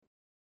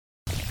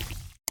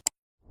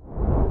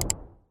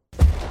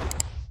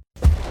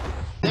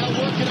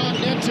working on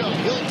Neto.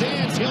 He'll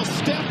dance, he'll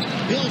step,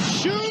 he'll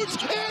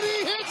shoot, and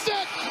he hits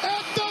it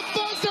at the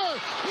buzzer.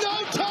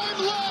 No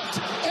time left,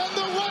 and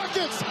the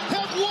Rockets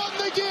have won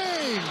the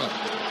game.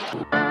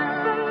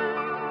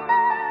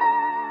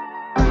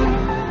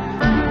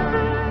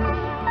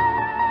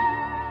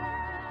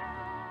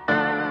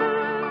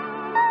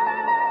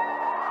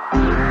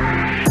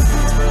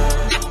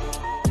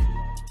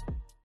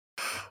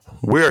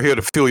 We're here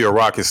to fuel your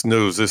Rockets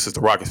news. This is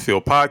the Rockets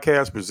Field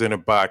Podcast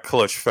presented by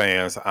Clutch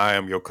Fans. I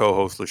am your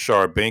co-host,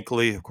 Lachard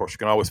Binkley. Of course, you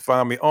can always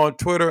find me on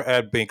Twitter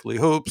at Binkley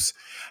Hoops.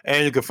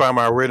 And you can find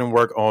my written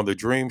work on the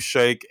Dream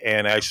Shake.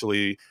 And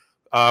actually,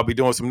 I'll be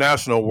doing some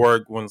national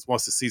work once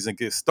the season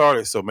gets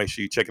started. So make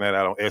sure you're checking that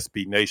out on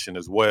SB Nation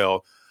as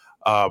well.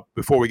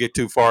 Before we get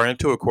too far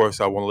into it, of course,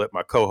 I want to let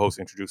my co-host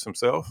introduce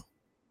himself.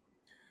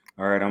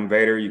 All right, I'm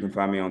Vator. You can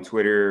find me on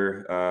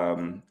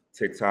Twitter,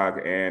 TikTok,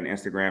 and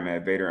Instagram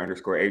at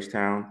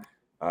Vator_H-Town.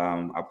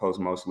 I post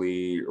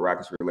mostly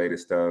Rockets-related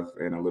stuff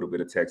and a little bit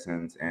of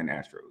Texans and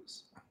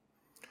Astros.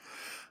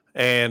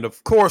 And,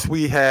 of course,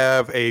 we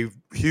have a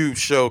huge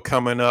show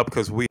coming up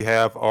because we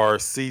have our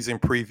season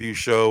preview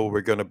show.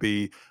 We're going to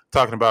be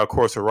talking about, of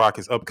course, the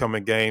Rockets'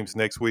 upcoming games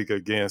next week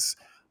against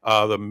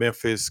the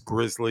Memphis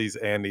Grizzlies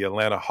and the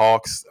Atlanta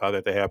Hawks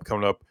that they have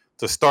coming up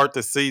to start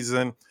the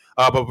season.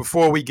 But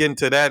before we get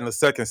into that in the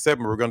second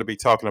segment, we're going to be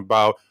talking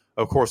about,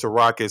 of course, the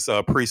Rockets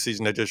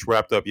preseason that just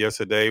wrapped up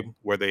yesterday,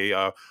 where they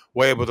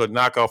were able to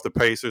knock off the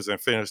Pacers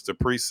and finish the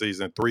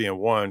preseason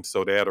 3-1.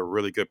 So they had a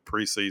really good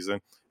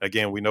preseason.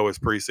 Again, we know it's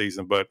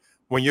preseason, but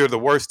when you're the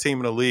worst team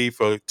in the league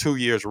for 2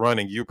 years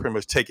running, you pretty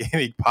much take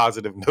any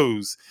positive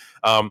news,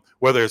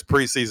 whether it's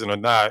preseason or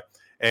not.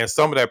 And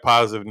some of that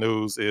positive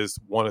news is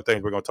one of the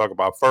things we're going to talk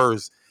about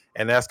first,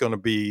 and that's going to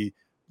be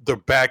the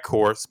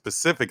backcourt,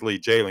 specifically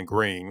Jalen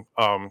Green.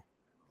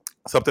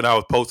 Something I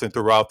was posting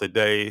throughout the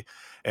day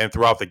and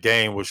throughout the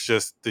game was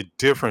just the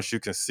difference you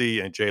can see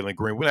in Jalen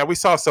Green. Now, we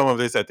saw some of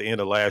this at the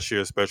end of last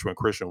year, especially when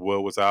Christian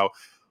Wood was out,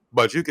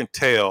 but you can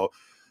tell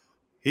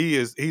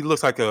he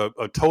looks like a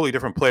totally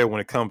different player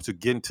when it comes to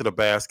getting to the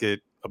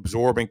basket,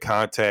 absorbing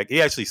contact.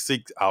 He actually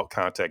seeks out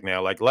contact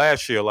now. Like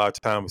last year, a lot of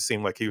times it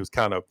seemed like he was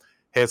kind of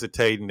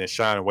hesitating and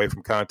shying away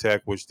from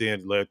contact, which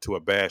then led to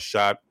a bad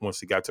shot once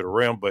he got to the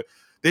rim. But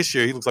this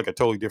year, he looks like a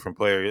totally different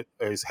player.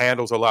 His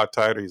handle's a lot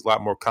tighter. He's a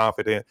lot more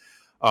confident.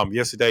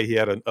 Yesterday, he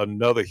had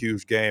another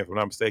huge game. If I'm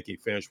not mistaken, he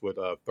finished with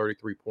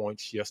 33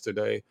 points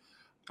yesterday.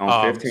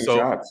 On 15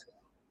 shots.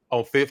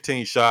 On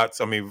 15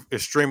 shots. I mean,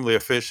 extremely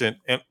efficient.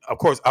 And, of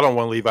course, I don't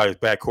want to leave out his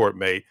backcourt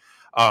mate,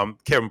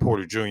 Kevin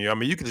Porter Jr. I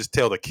mean, you can just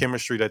tell the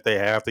chemistry that they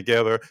have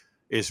together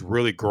is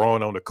really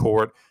growing on the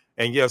court.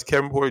 And, yes,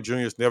 Kevin Porter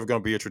Jr. is never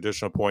going to be a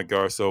traditional point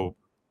guard, so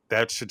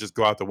that should just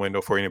go out the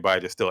window for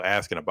anybody that's still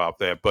asking about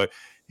that. But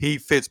he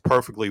fits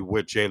perfectly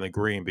with Jalen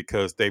Green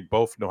because they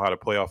both know how to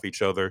play off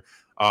each other.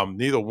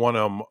 Neither one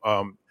of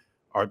them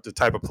are the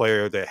type of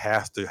player that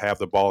has to have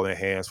the ball in their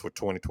hands for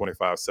 20,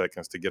 25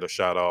 seconds to get a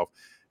shot off.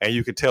 And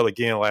you could tell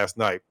again last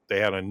night they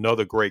had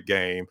another great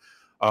game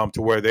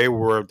to where they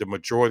were the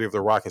majority of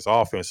the Rockets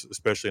offense,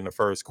 especially in the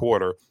first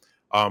quarter.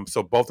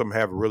 So both of them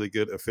have really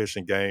good,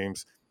 efficient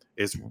games.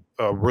 It's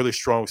a really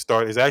strong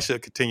start. It's actually a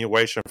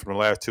continuation from the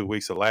last 2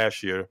 weeks of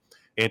last year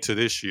into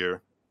this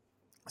year.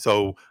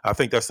 So I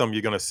think that's something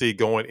you're going to see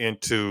going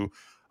into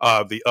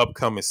the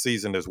upcoming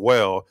season as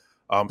well.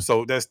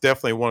 So that's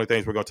definitely one of the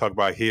things we're going to talk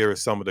about here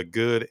is some of the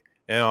good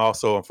and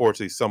also,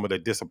 unfortunately, some of the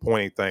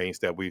disappointing things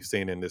that we've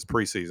seen in this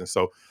preseason.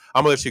 So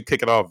I'm going to let you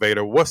kick it off,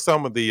 Vator. What's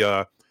some of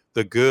the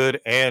good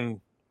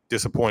and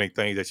disappointing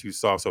things that you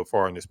saw so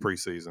far in this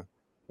preseason?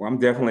 Well, I'm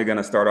definitely going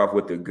to start off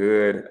with the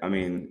good. I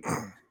mean,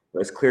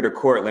 let's clear the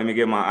court. Let me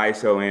get my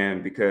ISO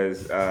in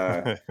because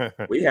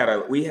we had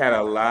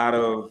a lot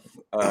of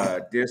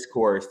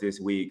discourse this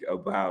week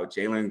about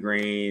Jalen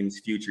Green's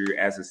future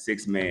as a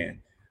sixth man.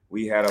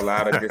 We had a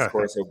lot of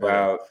discourse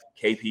about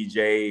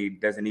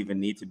KPJ doesn't even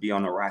need to be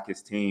on the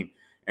Rockets team.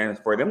 And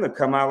for them to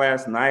come out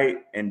last night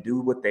and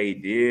do what they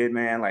did,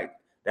 man, like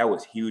that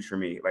was huge for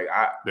me. Like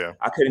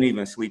I couldn't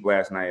even sleep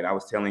last night. I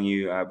was telling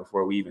you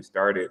before we even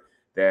started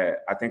that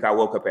I think I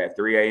woke up at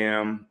 3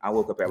 a.m. I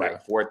woke up at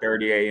like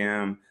 4:30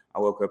 a.m. I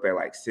woke up at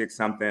like 6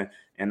 something.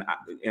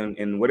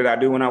 And what did I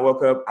do when I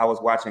woke up? I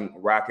was watching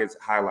Rockets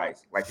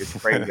highlights. Like it's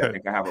crazy. I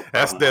think I have a problem.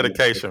 That's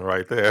dedication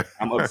right there.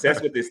 I'm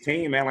obsessed with this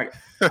team, man. Like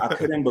I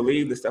couldn't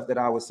believe the stuff that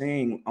I was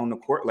seeing on the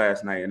court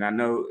last night. And I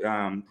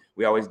know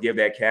we always give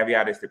that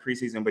caveat it's the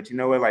preseason, but you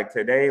know what? Like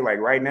today, like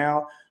right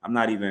now, I'm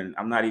not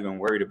even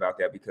worried about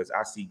that because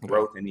I see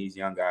growth in these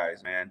young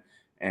guys, man.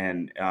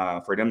 And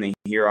for them to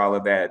hear all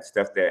of that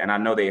stuff and I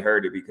know they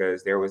heard it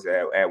because there was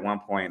at one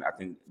point, I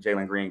think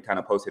Jalen Green kind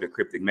of posted a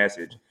cryptic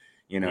message,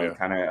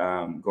 kind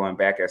of going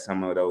back at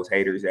some of those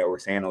haters that were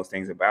saying those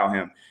things about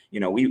him.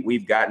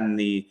 We've gotten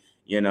the,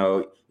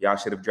 y'all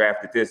should have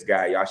drafted this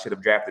guy. Y'all should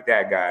have drafted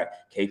that guy.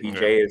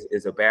 KPJ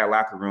is a bad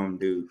locker room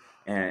dude.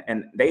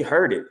 And they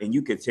heard it. And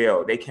you could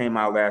tell they came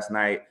out last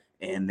night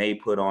and they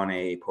put on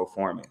a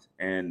performance.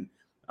 And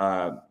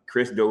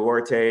Chris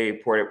Duarte,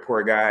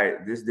 poor guy.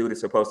 This dude is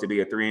supposed to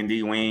be a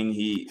 3-and-D wing.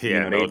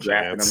 They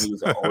drafted him.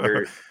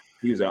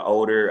 He was an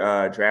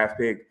older draft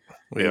pick.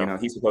 Yeah.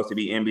 He's supposed to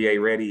be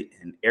NBA ready.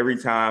 And every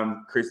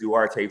time Chris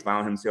Duarte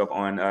found himself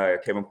on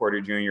Kevin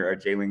Porter Jr. or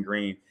Jalen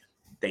Green,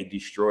 they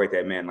destroyed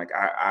that man. Like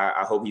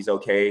I hope he's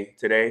okay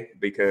today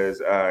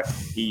because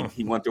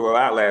he went through a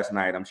lot last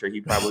night. I'm sure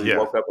he probably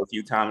woke up a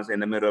few times in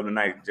the middle of the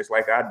night, just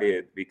like I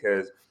did,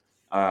 because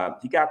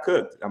he got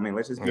cooked. I mean,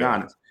 let's just be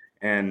honest.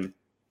 And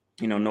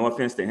no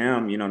offense to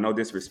him, no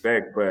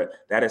disrespect, but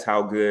that is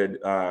how good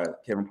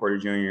Kevin Porter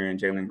Jr. and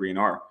Jalen Green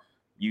are.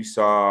 You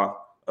saw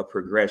a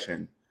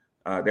progression.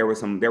 There were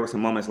some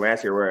moments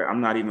last year where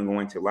I'm not even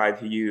going to lie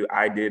to you.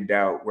 I did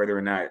doubt whether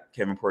or not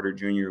Kevin Porter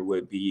Jr.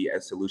 would be a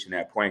solution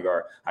at point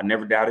guard. I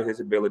never doubted his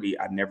ability.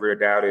 I never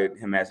doubted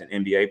him as an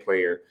NBA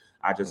player.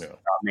 I just thought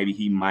maybe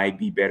he might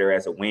be better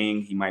as a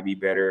wing. He might be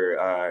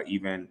better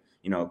even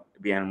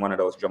being one of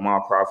those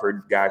Jamal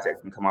Crawford guys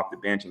that can come off the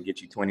bench and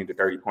get you 20 to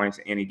 30 points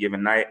any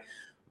given night.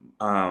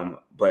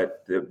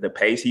 But the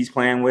pace he's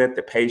playing with,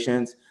 the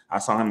patience, I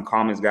saw him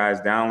calm his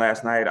guys down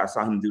last night. I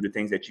saw him do the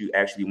things that you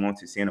actually want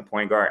to see in a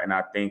point guard. And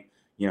I think,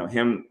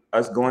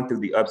 us going through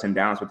the ups and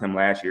downs with him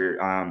last year,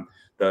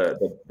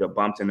 the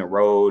bumps in the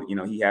road,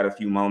 he had a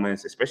few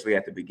moments, especially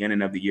at the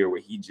beginning of the year,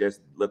 where he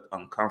just looked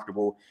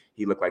uncomfortable.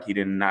 He looked like he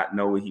did not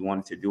know what he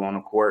wanted to do on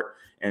the court.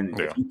 And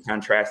if you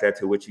contrast that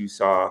to what you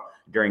saw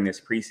during this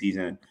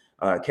preseason,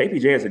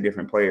 KPJ is a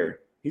different player.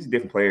 He's a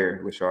different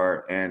player,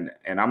 Lachard, and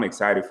I'm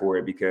excited for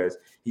it because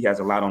he has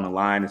a lot on the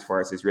line as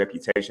far as his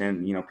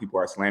reputation. People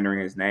are slandering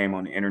his name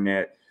on the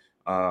internet,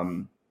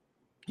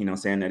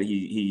 saying that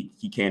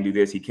he can't do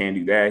this, he can't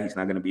do that, he's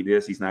not going to be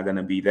this, he's not going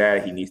to be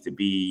that, he needs to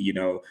be,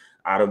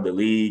 out of the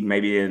league,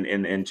 maybe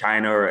in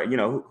China, or,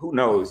 who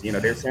knows?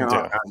 They're saying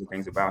all kinds of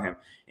things about him,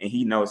 and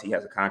he knows he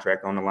has a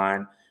contract on the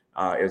line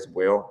as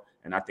well.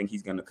 And I think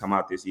he's going to come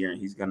out this year and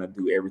he's going to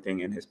do everything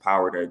in his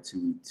power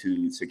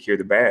to secure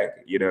the bag,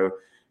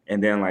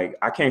 And then,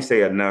 I can't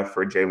say enough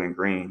for Jalen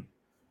Green.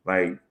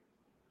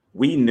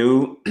 We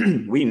knew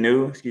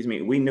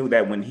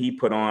that when he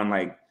put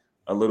on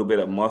a little bit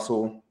of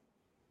muscle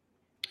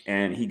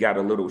and he got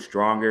a little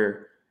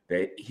stronger,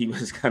 that he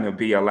was going to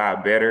be a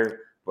lot better.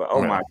 But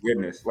oh my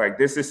goodness,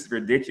 this is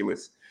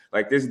ridiculous.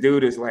 This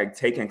dude is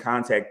taking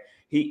contact.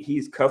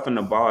 He's cuffing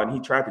the ball, and he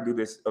tried to do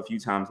this a few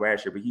times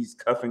last year, but he's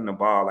cuffing the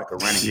ball like a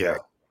running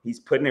back. He's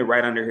putting it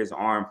right under his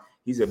arm.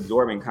 He's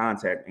absorbing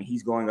contact, and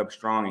he's going up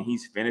strong, and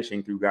he's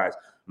finishing through guys.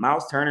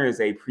 Miles Turner is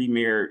a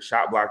premier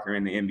shot blocker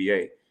in the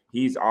NBA.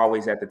 He's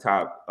always at the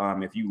top.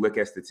 If you look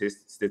at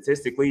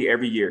statistically,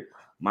 every year,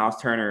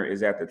 Miles Turner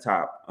is at the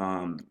top,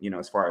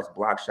 as far as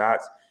block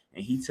shots.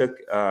 And he took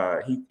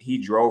he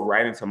drove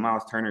right into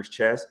Miles Turner's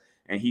chest,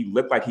 and he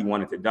looked like he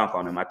wanted to dunk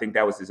on him. I think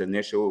that was his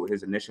initial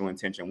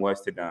intention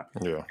was to dunk.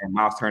 Yeah. And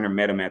Miles Turner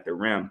met him at the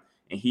rim,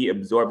 and he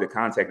absorbed the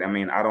contact. I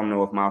mean, I don't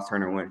know if Miles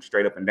Turner went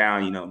straight up and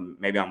down.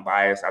 Maybe I'm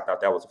biased. I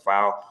thought that was a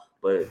foul.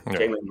 But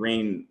Jalen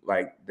Green,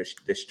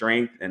 the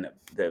strength and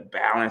the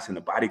balance and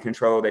the body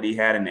control that he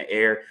had in the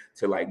air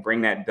to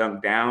bring that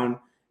dunk down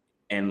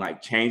and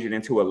change it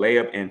into a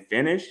layup and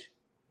finish.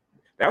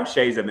 That was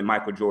shades of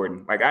Michael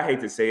Jordan. I hate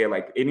to say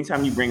it,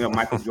 anytime you bring up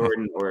Michael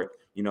Jordan or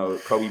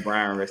Kobe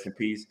Bryant, rest in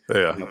peace.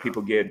 Yeah.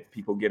 People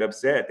get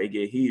upset, they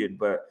get heated.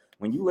 But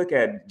when you look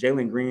at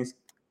Jalen Green's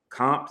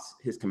comps,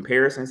 his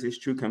comparisons, his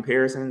true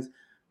comparisons,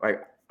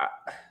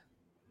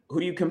 who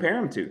do you compare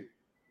him to?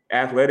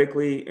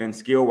 Athletically and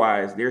skill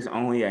wise, there's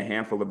only a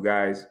handful of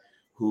guys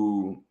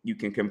who you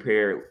can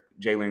compare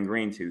Jalen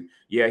Green to.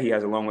 Yeah, he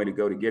has a long way to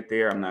go to get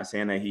there. I'm not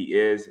saying that he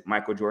is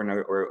Michael Jordan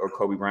or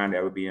Kobe Bryant.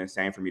 That would be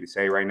insane for me to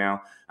say right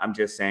now. I'm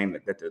just saying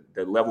that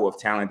the level of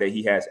talent that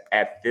he has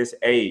at this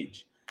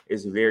age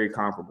is very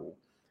comparable.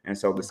 And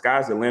so the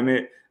sky's the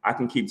limit. I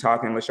can keep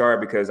talking,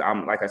 Lachard, because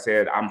like I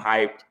said, I'm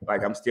hyped.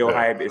 I'm still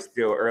hyped. It's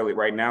still early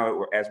right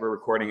now. As we're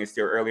recording, it's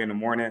still early in the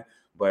morning.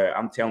 But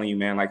I'm telling you,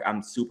 man,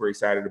 I'm super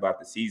excited about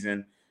the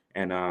season.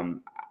 And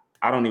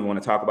I don't even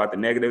want to talk about the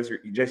negatives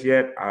just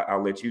yet.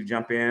 I'll let you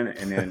jump in,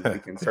 and then we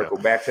can circle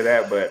back to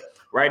that. But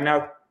right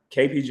now,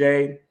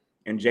 KPJ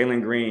and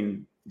Jalen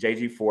Green,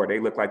 JG4, they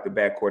look like the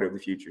backcourt of the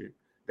future.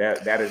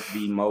 That is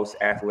the most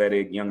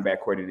athletic young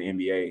backcourt in the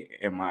NBA,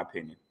 in my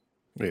opinion.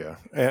 Yeah,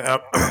 and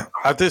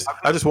I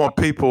just want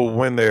people,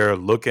 when they're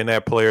looking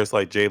at players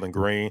like Jalen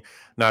Green,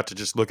 not to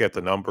just look at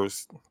the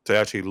numbers, to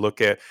actually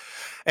look at,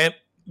 and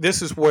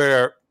this is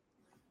where,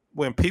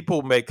 when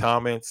people make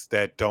comments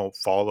that don't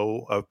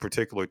follow a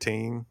particular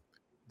team,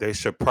 they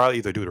should probably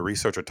either do the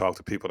research or talk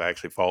to people that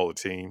actually follow the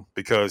team,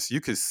 because you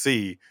could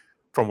see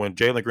from when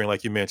Jalen Green,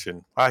 like you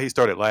mentioned, how he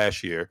started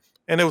last year,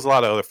 and there was a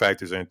lot of other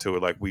factors into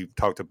it, like we've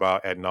talked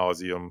about ad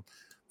nauseum,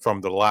 from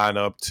the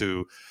lineup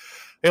to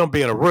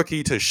being a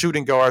rookie to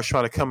shooting guards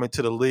trying to come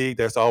into the league.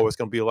 That's always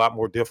going to be a lot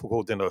more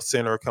difficult than a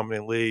center coming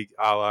in the league,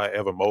 a la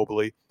Evan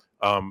Mobley.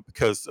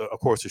 Because, of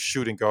course, the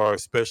shooting guard,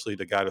 especially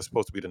the guy that's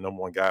supposed to be the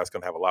number one guy, is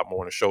going to have a lot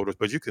more on his shoulders.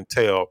 But you can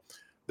tell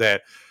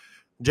that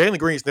Jalen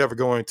Green's never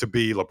going to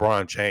be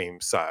LeBron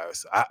James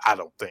size. I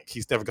don't think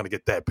he's never going to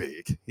get that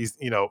big.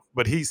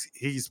 But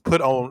he's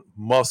put on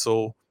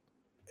muscle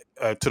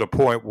to the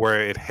point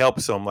where it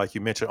helps him, like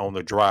you mentioned, on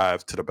the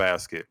drive to the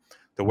basket,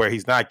 to where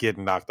he's not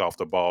getting knocked off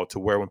the ball, to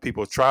where when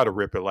people try to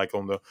rip it, like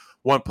on the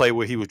one play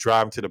where he was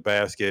driving to the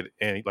basket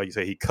and, like you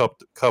say, he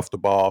cuffed the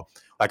ball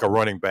like a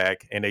running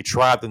back, and they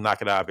tried to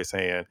knock it out of his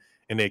hand,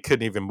 and they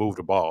couldn't even move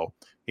the ball.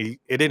 It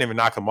didn't even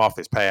knock him off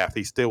his path.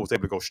 He still was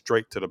able to go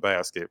straight to the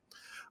basket.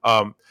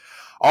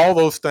 All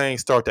those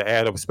things start to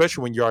add up,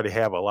 especially when you already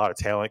have a lot of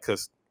talent,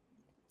 because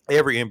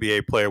every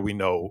NBA player we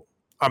know,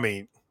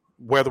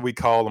 whether we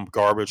call them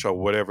garbage or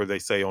whatever they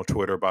say on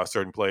Twitter about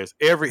certain players,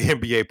 every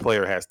NBA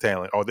player has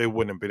talent, or they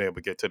wouldn't have been able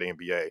to get to the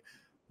NBA.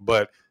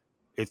 But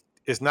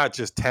it's not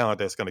just talent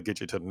that's going to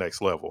get you to the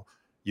next level.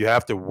 You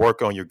have to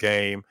work on your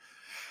game.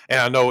 And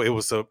I know it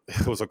was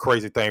a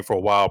crazy thing for a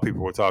while.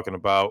 People were talking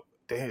about,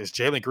 damn, is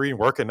Jalen Green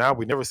working now?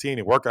 We never see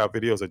any workout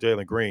videos of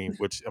Jalen Green,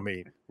 which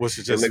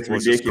is just, it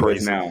looks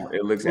ridiculous now.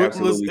 It looks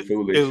absolutely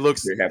foolish.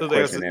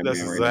 That's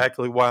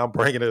exactly why I'm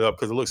bringing it up,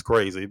 because it looks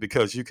crazy,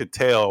 because you could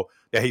tell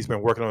that he's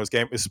been working on his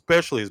game,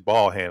 especially his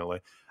ball handling.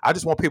 I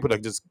just want people to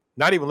just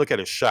not even look at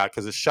his shot,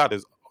 because his shot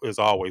has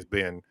always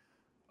been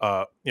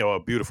a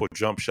beautiful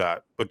jump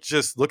shot, but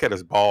just look at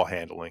his ball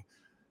handling.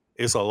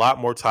 It's a lot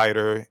more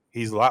tighter.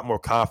 He's a lot more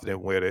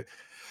confident with it.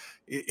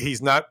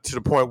 He's not to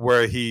the point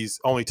where he's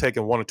only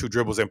taking one or two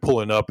dribbles and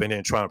pulling up and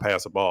then trying to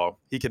pass the ball.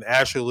 He can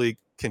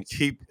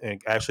keep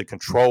and actually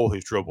control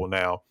his dribble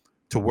now,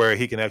 to where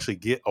he can actually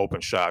get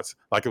open shots.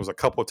 Like it was a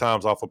couple of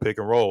times off of pick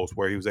and rolls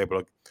where he was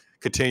able to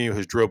continue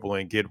his dribble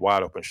and get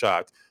wide open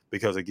shots.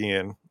 Because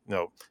again,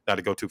 not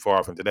to go too far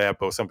off into that,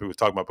 but some people were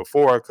talking about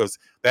before, because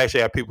they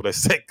actually have people that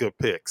set good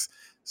picks.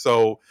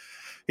 So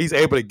he's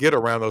able to get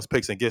around those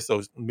picks and get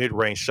those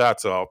mid-range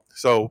shots off.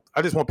 So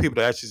I just want people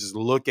to actually just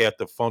look at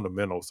the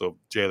fundamentals of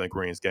Jalen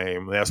Green's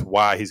game. And that's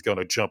why he's going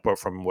to jump up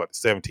from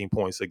 17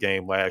 points a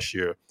game last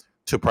year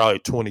to probably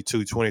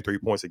 22, 23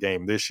 points a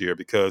game this year,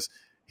 because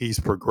he's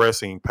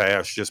progressing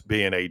past just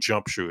being a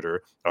jump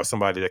shooter or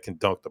somebody that can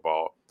dunk the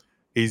ball.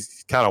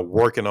 He's kind of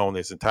working on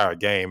his entire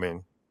game.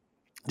 And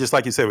just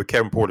like you said with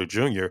Kevin Porter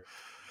Jr.,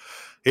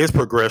 his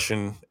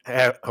progression,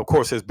 of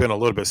course, has been a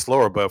little bit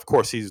slower, but of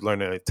course he's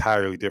learning an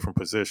entirely different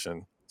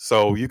position.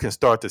 So you can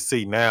start to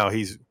see now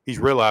he's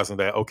realizing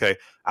that, okay,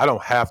 I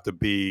don't have to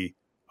be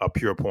a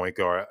pure point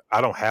guard.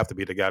 I don't have to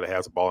be the guy that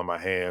has the ball in my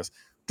hands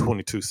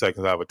 22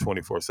 seconds out of a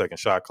 24-second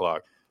shot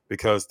clock,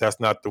 because that's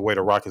not the way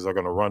the Rockets are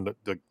going to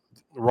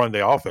run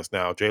their offense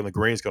now. Jalen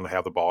Green's going to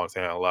have the ball in his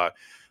hand a lot.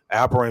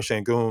 Alperen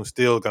Sengun's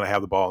still going to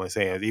have the ball in his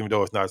hands, even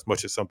though it's not as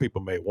much as some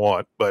people may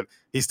want, but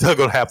he's still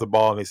going to have the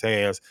ball in his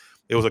hands.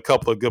 It was a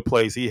couple of good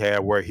plays he had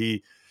where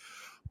he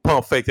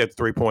pump faked at the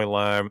three-point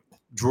line,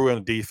 drew in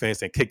the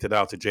defense, and kicked it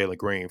out to Jalen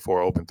Green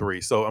for an open three.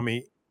 So,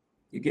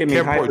 you get me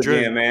hyped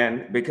again,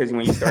 man, because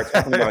when you start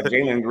talking about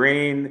Jalen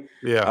Green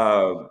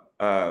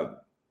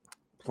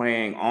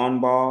playing on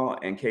ball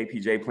and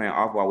KPJ playing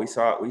off ball, we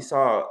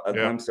saw a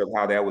glimpse of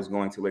how that was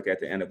going to look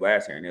at the end of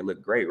last year, and it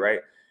looked great,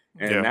 right?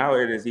 And now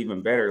it is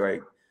even better.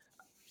 Like,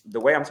 the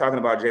way I'm talking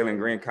about Jalen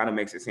Green kind of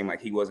makes it seem like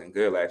he wasn't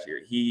good last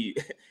year. He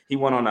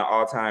went on an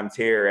all-time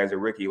tear as a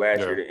rookie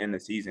last year to end the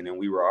season, and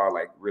we were all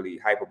like really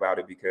hype about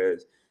it,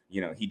 because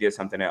he did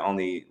something that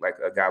only like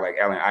a guy like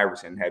Allen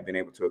Iverson had been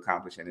able to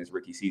accomplish in his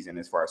rookie season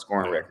as far as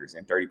scoring records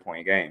and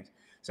 30-point games.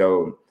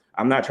 So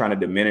I'm not trying to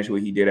diminish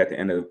what he did at the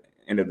end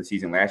of the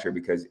season last year,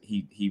 because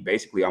he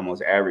basically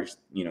almost averaged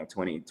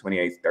 20,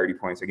 28, 30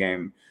 points a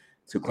game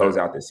to close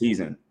out the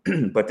season.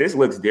 But this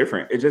looks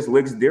different. It just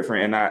looks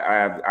different, and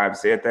I've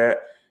said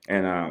that.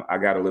 And I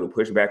got a little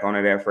pushback on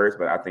it at first,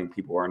 but I think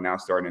people are now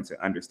starting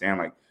to understand,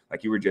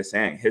 like you were just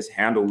saying, his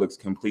handle looks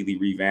completely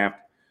revamped.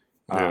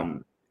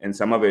 And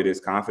some of it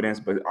is confidence,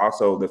 but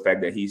also the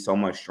fact that he's so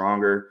much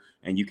stronger.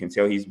 And you can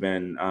tell he's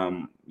been,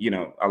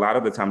 a lot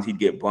of the times he'd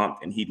get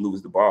bumped and he'd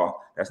lose the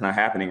ball. That's not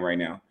happening right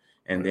now.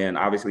 And then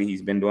obviously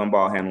he's been doing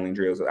ball handling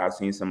drills. I've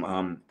seen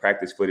some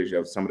practice footage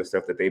of some of the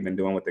stuff that they've been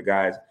doing with the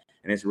guys,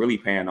 and it's really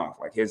paying off.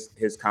 Like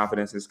his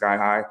confidence is sky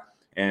high.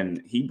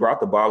 And he brought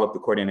the ball up the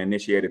court and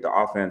initiated the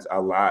offense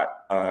a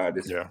lot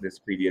this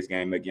previous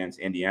game against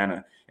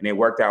Indiana. And it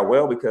worked out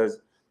well because,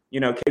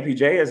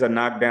 KPJ is a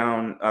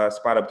knockdown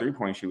spot up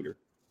three-point shooter.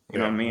 You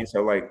know what I mean?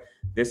 So like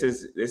this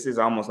is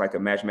almost like a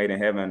match made in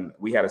heaven.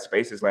 We had a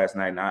Spaces last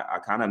night, and I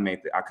kind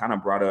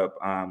of brought up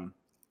a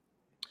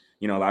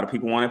lot of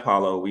people wanted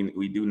Paulo.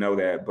 We do know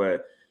that,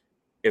 but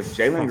if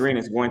Jalen Green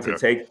is going to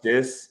take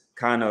this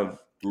kind of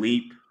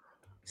leap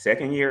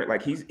second year,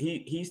 like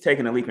he's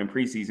taken a leap in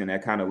preseason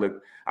that kind of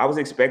looked. I was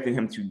expecting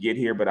him to get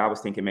here, but I was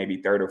thinking maybe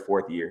third or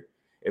fourth year.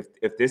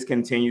 If this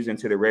continues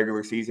into the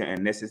regular season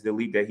and this is the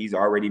leap that he's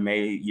already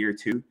made year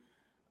two,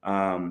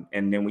 and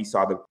then we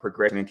saw the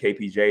progression in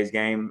KPJ's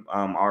game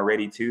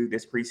already too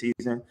this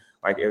preseason.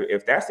 Like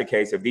if that's the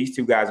case, if these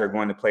two guys are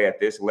going to play at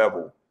this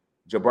level,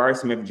 Jabari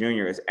Smith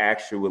Jr. is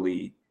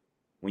actually,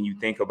 when you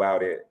think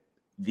about it,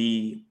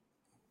 the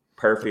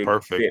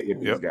perfect fit with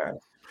these guys.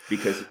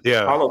 because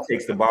Yeah. Paulo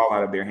takes the ball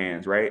out of their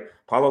hands, right?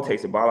 Paulo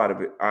takes the ball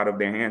out of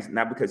their hands,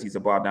 not because he's a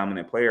ball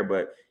dominant player,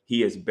 but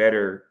he is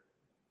better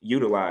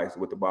utilized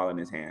with the ball in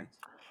his hands.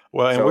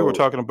 Well, and we were So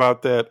talking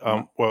about that.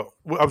 uh, Well,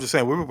 I was just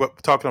saying we were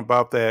talking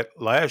about that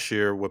last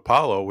year with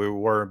Paulo. We were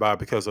worried about it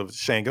because of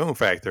Şengün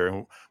factor,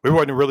 and we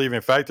wasn't really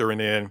even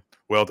factoring in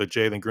the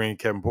Jalen Green,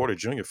 Kevin Porter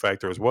Jr.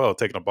 factor as well,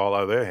 taking the ball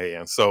out of their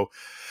hands. So,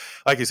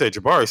 like you said,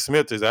 Jabari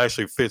Smith is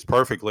actually fits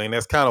perfectly, and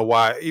that's kind of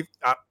why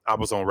I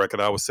was on record.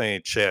 I was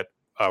saying Chet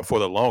for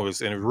the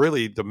longest, and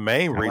really the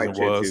main I like reason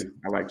Chet was, too.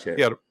 I like Chet.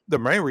 yeah, the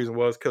main reason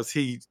was because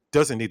he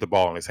doesn't need the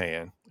ball in his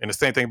hand, and the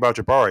same thing about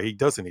Jabari, he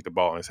doesn't need the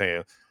ball in his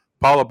hand.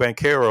 Paulo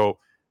Banchero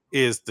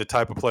is the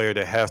type of player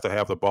that has to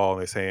have the ball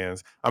in his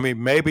hands. I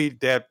mean, maybe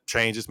that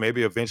changes.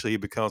 Maybe eventually he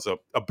becomes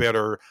a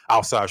better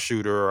outside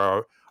shooter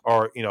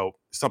or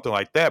something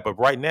like that. But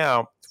right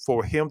now,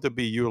 for him to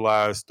be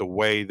utilized the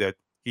way that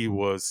he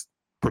was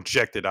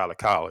projected out of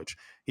college,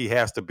 he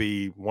has to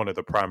be one of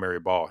the primary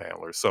ball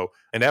handlers. So,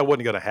 and that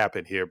wasn't going to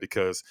happen here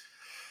because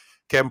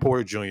Kevin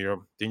Porter Jr.,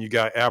 then you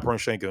got Alperen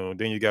Şengün,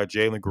 then you got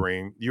Jalen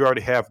Green. You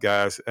already have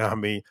guys. I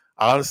mean,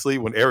 honestly,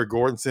 when Eric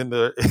Gordon's in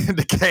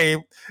the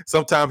game,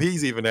 sometimes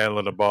he's even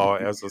handling the ball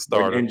as a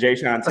starter. And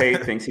Jayshawn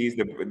Tate thinks he's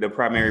the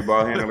primary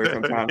ball handler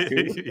sometimes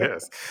too.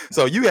 Yes.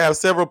 So you have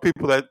several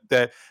people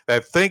that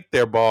think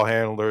they're ball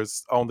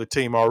handlers on the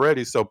team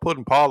already. So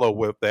putting Paulo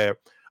with that,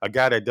 a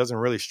guy that doesn't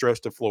really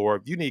stretch the floor.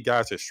 You need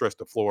guys that stretch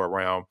the floor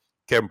around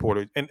Kevin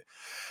Porter. And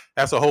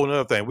that's a whole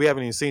other thing. We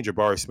haven't even seen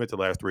Jabari Smith the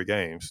last 3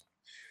 games.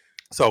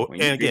 So,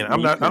 When and again,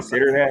 you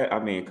consider that,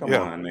 I mean, come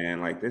yeah. on, man.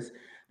 Like this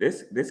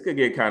could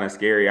get kind of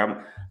scary.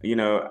 I'm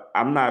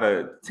not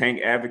a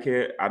tank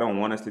advocate. I don't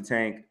want us to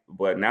tank,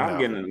 but now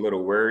I'm getting a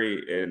little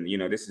worried. And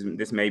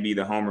this may be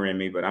the homer in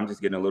me, but I'm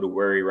just getting a little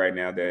worried right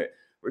now that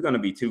we're going to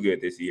be too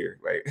good this year.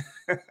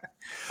 Like,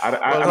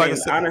 I mean,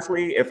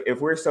 honestly, if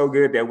we're so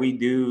good that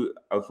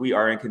if we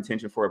are in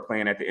contention for a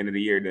plan at the end of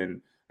the year,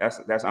 then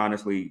that's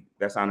honestly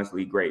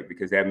great,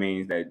 because that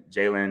means that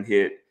Jalen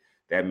hit.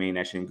 That means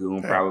that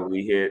Şengün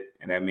probably hit,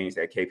 and that means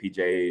that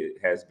KPJ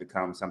has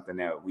become something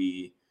that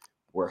we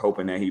were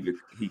hoping that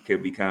he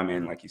could become.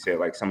 And like you said,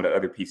 like some of the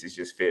other pieces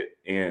just fit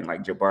in,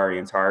 like Jabari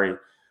and Tari.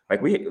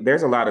 Like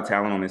there's a lot of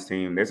talent on this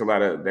team. There's a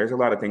lot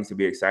of things to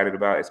be excited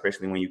about,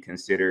 especially when you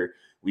consider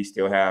we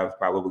still have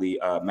probably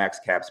max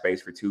cap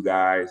space for 2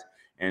 guys,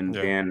 and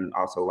then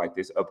also like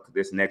this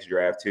next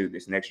draft too.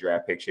 This next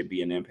draft pick should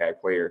be an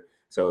impact player.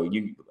 So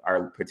you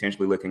are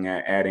potentially looking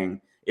at adding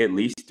at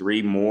least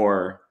 3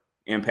 more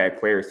impact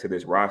players to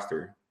this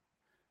roster,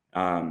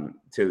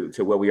 to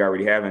what we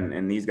already have,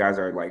 and these guys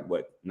are like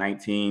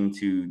 19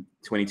 to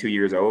 22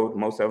 years old,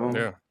 most of them.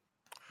 Yeah.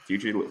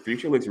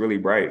 Future looks really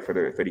bright for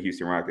the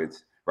Houston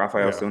Rockets.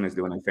 Rafael Stone is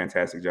doing a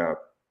fantastic job.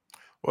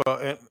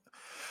 Well,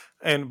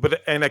 and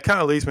that kind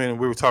of leads me, and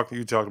you talked a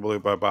little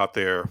bit about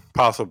their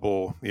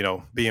possible,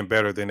 being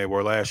better than they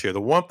were last year.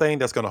 The one thing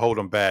that's going to hold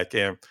them back,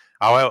 and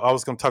I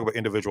was going to talk about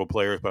individual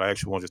players, but I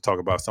actually want to just talk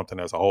about something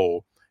as a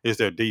whole, is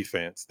their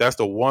defense. That's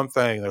the one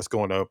thing that's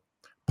going to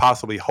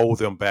possibly hold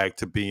them back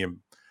to being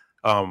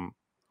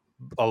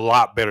a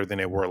lot better than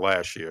they were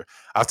last year.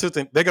 I still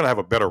think they're going to have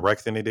a better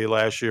record than they did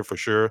last year for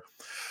sure,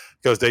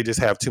 because they just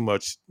have too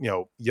much,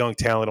 young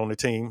talent on the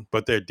team.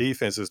 But their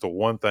defense is the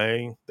one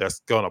thing that's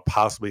going to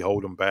possibly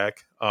hold them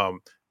back,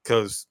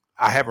 because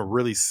I haven't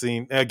really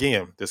seen.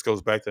 Again, this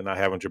goes back to not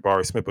having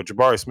Jabari Smith, but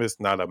Jabari Smith's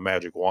not a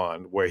magic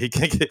wand where he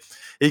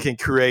can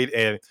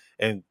create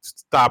and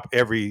stop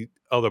every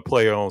other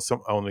player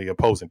on the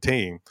opposing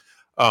team.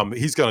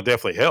 He's going to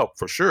definitely help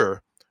for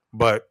sure,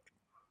 but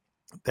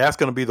that's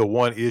going to be the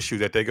one issue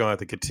that they're going to have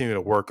to continue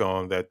to work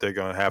on, that they're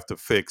going to have to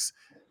fix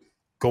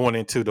going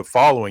into the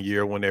following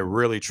year when they're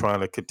really trying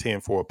to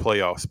contend for a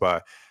playoff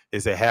spot,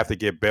 is they have to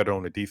get better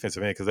on the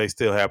defensive end, because they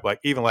still have, like,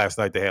 even last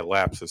night they had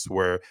lapses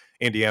where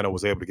Indiana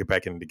was able to get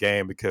back into the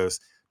game because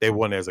they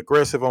weren't as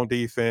aggressive on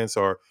defense,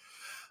 or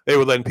they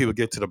were letting people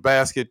get to the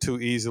basket too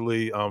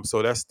easily.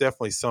 So that's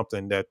definitely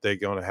something that they're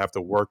going to have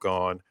to work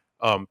on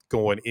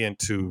going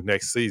into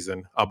next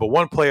season. But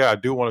one player I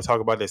do want to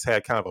talk about that's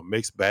had kind of a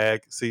mixed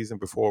bag season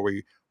before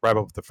we wrap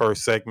up the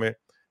first segment,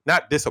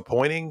 not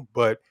disappointing,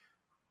 but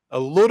a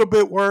little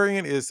bit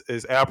worrying, is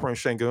Alperen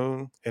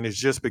Şengün, and it's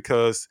just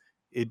because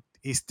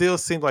he still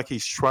seems like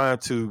he's trying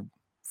to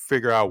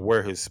figure out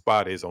where his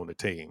spot is on the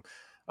team.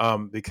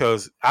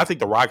 Because I think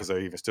the Rockets are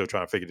even still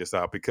trying to figure this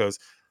out, because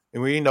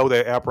we know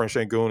that Alperen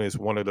Şengün is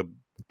one of the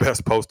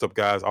best post-up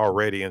guys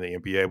already in the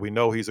NBA. We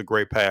know he's a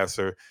great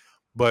passer,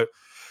 but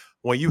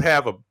when you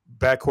have a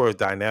backcourt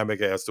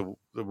dynamic as the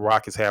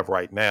Rockets have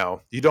right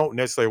now, you don't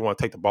necessarily want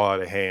to take the ball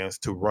out of their hands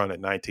to run a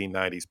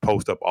 1990s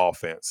post-up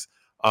offense.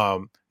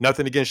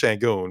 Nothing against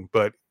Şengün,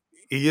 but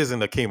he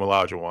isn't Akeem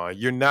Olajuwon.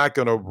 You're not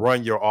going to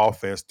run your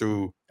offense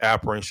through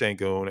Alperen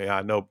Şengün, and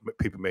I know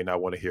people may not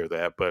want to hear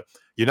that, but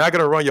you're not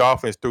going to run your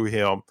offense through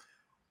him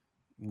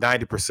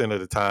 90% of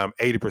the time,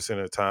 80%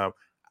 of the time.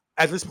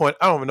 At this point,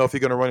 I don't even know if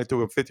you're going to run it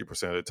through him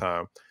 50% of the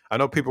time. I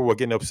know people were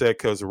getting upset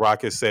because the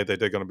Rockets said that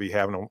they're going to be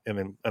having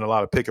him in a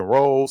lot of pick and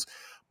rolls,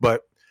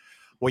 but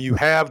when you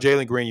have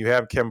Jalen Green, you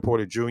have Kevin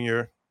Porter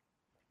Jr.,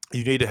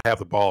 you need to have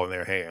the ball in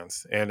their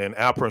hands. And then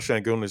Alperen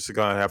Sengun is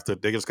going to have to,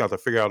 they just got to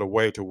figure out a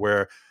way to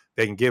where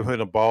they can give him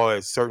the ball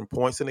at certain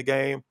points in the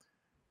game,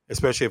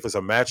 especially if it's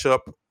a matchup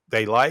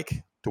they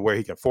like, to where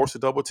he can force a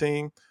double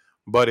team.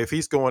 But if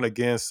he's going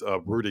against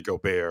Rudy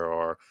Gobert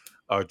or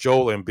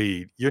Joel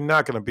Embiid, you're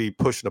not going to be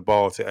pushing the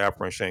ball to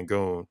Alperen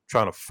Sengun,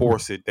 trying to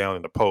force it down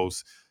in the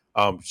post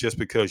just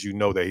because you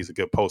know that he's a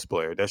good post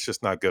player. That's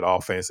just not good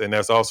offense. And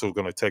that's also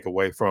going to take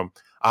away from,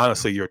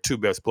 honestly, your two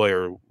best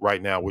player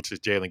right now, which is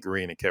Jalen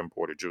Green and Kevin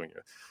Porter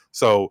Jr.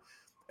 So,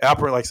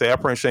 Alperen, like I say,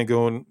 Alperen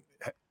Sengun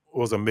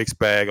was a mixed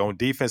bag. On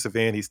defensive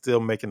end, he's still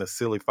making the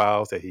silly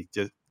fouls that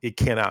he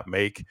cannot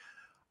make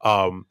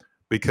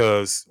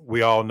because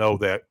we all know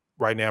that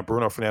right now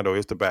Bruno Fernando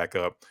is the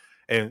backup.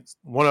 And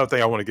one other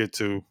thing I want to get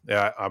to,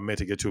 I meant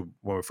to get to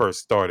when we first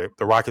started,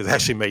 the Rockets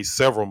actually made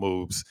several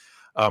moves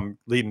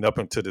leading up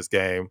into this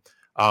game.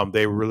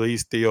 They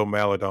released Theo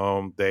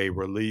Maledon. They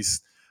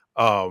released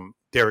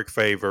Derek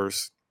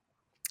Favors.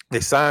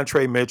 They signed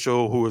Trey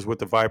Mitchell, who was with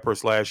the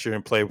Vipers last year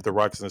and played with the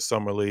Rockets in the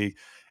Summer League.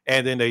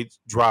 And then they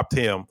dropped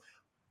him.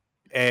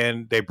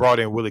 And they brought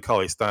in Willie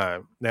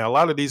Cauley-Stein. Now, a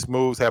lot of these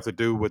moves have to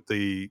do with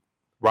the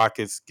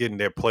Rockets getting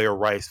their player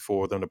rights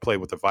for them to play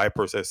with the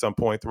Vipers at some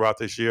point throughout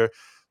this year.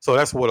 So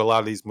that's what a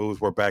lot of these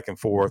moves were, back and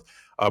forth,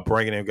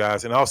 bringing in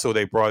guys. And also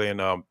they brought in,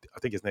 I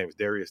think his name is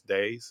Darius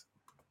Days,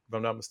 if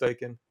I'm not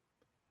mistaken.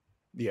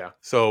 Yeah.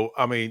 So,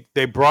 I mean,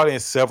 they brought in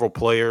several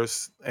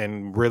players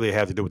and really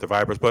had to do with the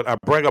Vipers. But I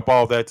bring up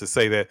all that to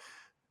say that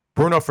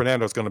Bruno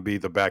Fernando is going to be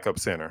the backup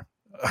center.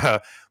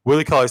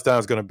 Willie Cauley-Stein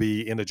is going to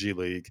be in the G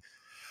League.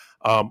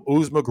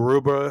 Uzma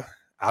Garuba,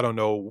 I don't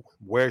know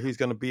where he's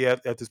going to be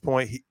at this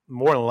point.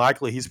 More than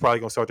likely, he's probably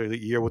going to start the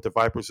year with the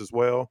Vipers as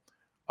well,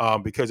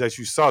 because as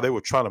you saw, they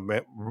were trying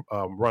to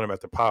run him at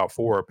the power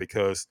forward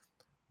because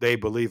they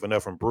believe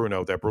enough in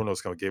Bruno that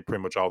Bruno's going to get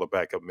pretty much all the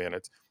backup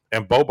minutes.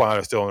 And Boban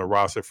is still on the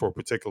roster for a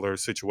particular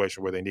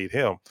situation where they need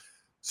him.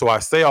 So I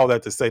say all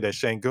that to say that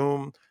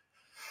Sengun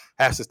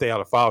has to stay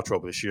out of foul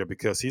trouble this year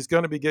because he's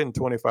going to be getting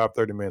 25,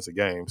 30 minutes a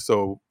game.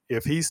 So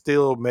if he's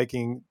still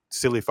making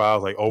silly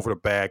fouls like over the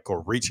back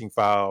or reaching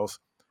fouls,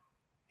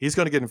 he's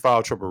going to get in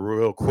foul trouble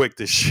real quick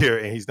this year,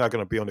 and he's not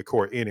going to be on the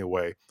court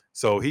anyway.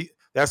 So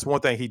that's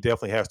one thing he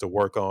definitely has to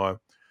work on,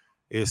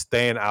 is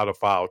staying out of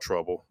foul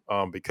trouble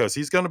because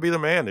he's going to be the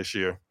man this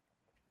year.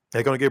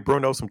 They're going to give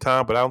Bruno some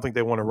time, but I don't think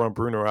they want to run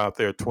Bruno out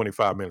there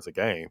 25 minutes a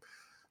game.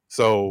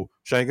 So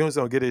Sengun's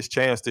going to get his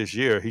chance this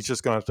year. He's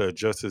just going to have to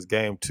adjust his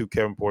game to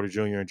Kevin Porter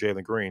Jr. and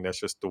Jalen Green. That's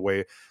just the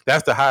way.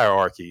 That's the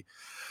hierarchy.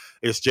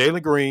 It's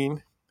Jalen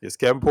Green, it's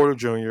Kevin Porter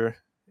Jr.,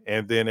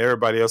 and then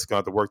everybody else is going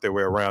to have to work their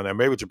way around. And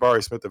maybe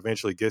Jabari Smith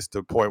eventually gets to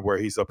the point where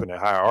he's up in the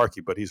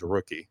hierarchy, but he's a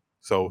rookie.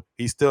 So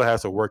he still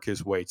has to work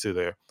his way to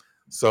there.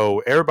 So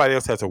everybody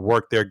else has to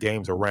work their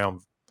games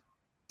around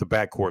the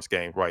backcourt's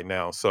game right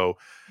now. So,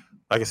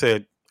 like I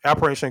said,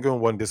 Alperen Sengun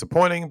wasn't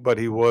disappointing, but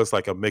he was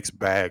like a mixed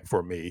bag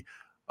for me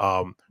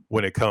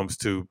when it comes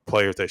to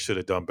players that should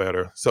have done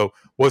better. So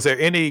was there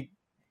any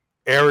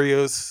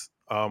areas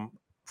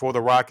for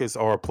the Rockets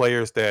or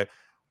players that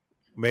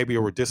maybe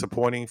were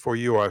disappointing for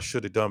you or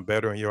should have done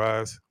better in your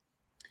eyes?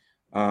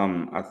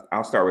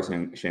 I'll start with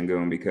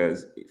Sengun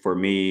because for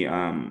me,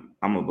 I'm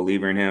a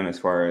believer in him as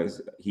far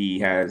as he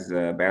has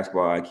a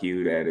basketball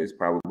IQ that is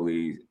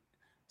probably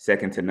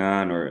second to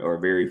none or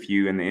very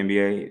few in the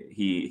NBA.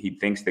 He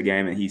thinks the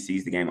game and he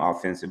sees the game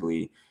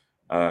offensively.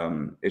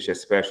 It's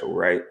just special,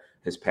 right?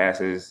 His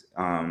passes,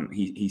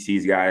 he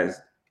sees guys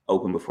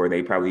open before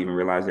they probably even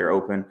realize they're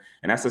open,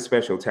 and that's a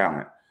special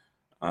talent.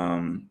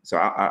 So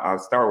I'll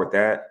start with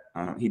that.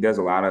 He does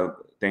a lot of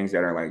things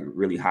that are like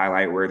really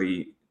highlight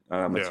worthy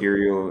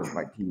material. Yeah.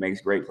 Like he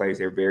makes great plays.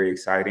 They're very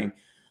exciting.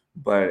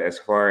 But as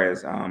far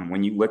as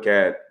when you look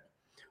at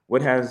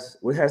what has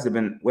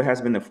been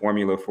the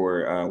formula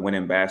for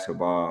winning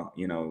basketball,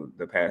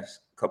 the past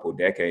couple of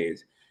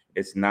decades,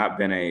 it's not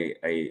been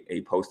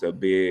a post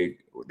up big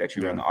that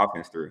you run the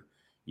offense through.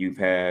 You've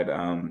had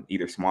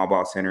either small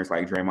ball centers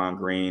like Draymond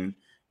Green.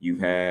 You've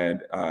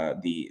had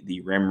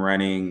the rim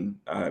running,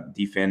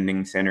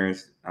 defending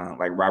centers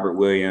like Robert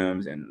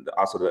Williams, and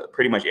also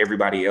pretty much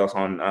everybody else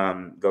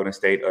on Golden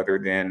State other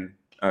than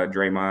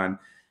Draymond,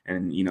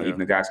 and even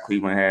the guys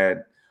Cleveland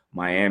had,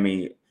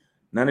 Miami.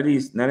 None of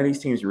these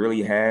teams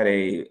really had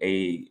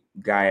a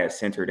guy at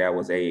center that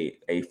was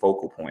a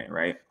focal point,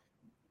 right?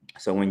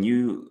 So when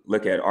you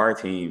look at our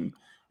team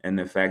and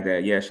the fact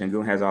that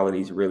Sengun has all of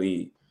these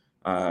really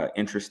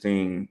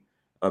interesting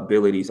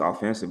abilities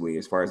offensively,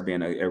 as far as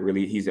being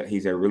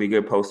he's a really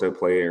good post-up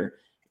player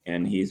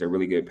and he's a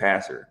really good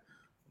passer.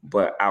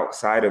 But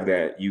outside of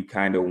that, you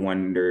kind of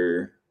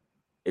wonder,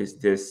 is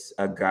this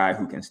a guy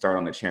who can start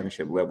on a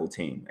championship level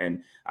team?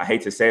 And I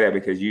hate to say that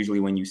because usually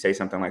when you say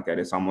something like that,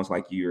 it's almost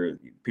like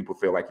people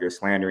feel like you're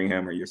slandering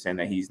him or you're saying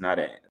that he's not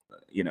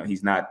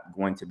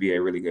going to be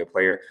a really good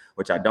player,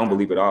 which I don't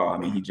believe at all. I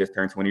mean, he just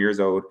turned 20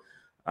 years old.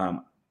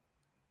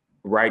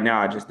 Right now,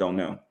 I just don't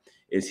know.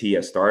 Is he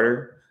a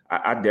starter?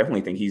 I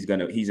definitely think he's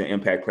an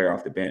impact player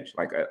off the bench,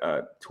 like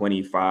a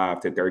 25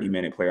 to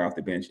 30-minute player off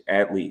the bench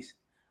at least.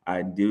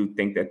 I do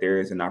think that there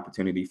is an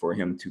opportunity for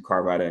him to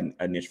carve out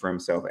a niche for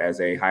himself as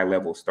a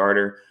high-level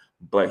starter,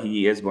 but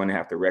he is going to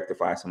have to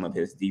rectify some of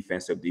his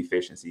defensive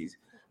deficiencies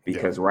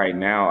because right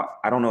now,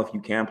 I don't know if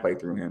you can play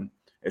through him,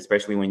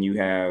 especially when you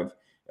have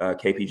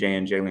KPJ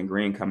and Jalen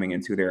Green coming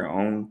into their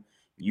own.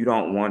 You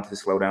don't want to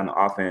slow down the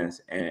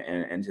offense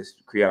and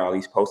just create all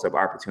these post-up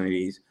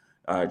opportunities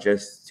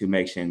just to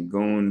make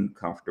Şengün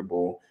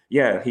comfortable.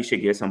 Yeah, he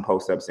should get some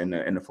post-ups in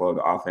the flow of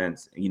the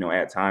offense.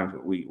 At times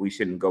we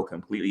shouldn't go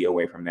completely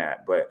away from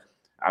that, but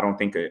I don't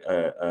think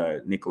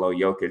a Nikola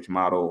Jokic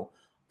model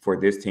for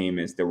this team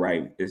is the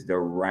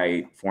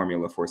right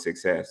formula for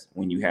success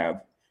when you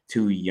have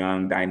two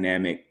young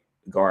dynamic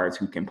guards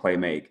who can play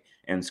make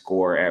and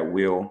score at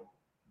will.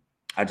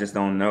 I just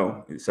don't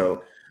know.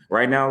 So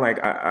right now,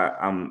 like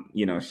I'm,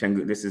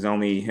 Şengün, this is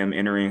only him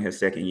entering his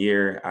second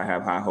year. I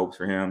have high hopes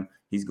for him.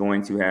 He's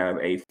going to have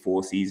a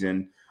full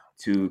season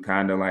to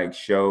kind of like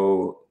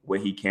show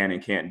what he can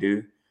and can't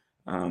do.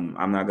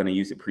 I'm not going to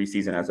use the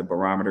preseason as a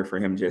barometer for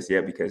him just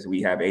yet because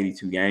we have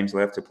 82 games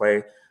left to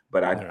play.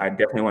 But I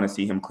definitely want to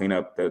see him clean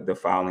up the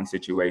fouling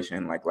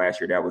situation. Like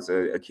last year, that was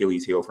a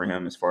Achilles heel for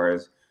him as far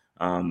as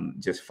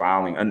just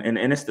fouling. And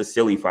it's the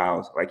silly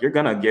fouls. Like you're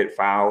going to get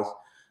fouls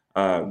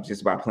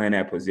just by playing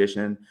that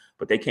position,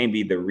 but they can't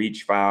be the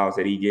reach fouls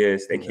that he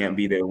gets. They can't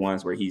be the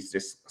ones where he's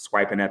just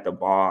swiping at the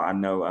ball. I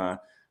know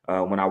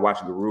when I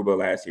watched Garuba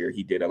last year,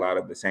 he did a lot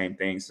of the same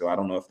things. So I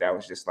don't know if that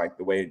was just like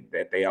the way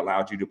that they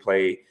allowed you to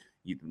play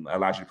a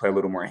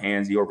little more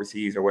handsy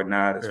overseas or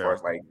whatnot, as far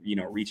as like,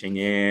 reaching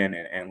in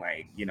and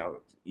like,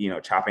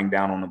 chopping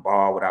down on the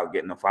ball without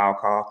getting a foul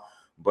call.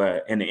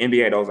 But in the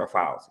NBA, those are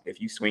fouls. If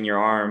you swing your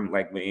arm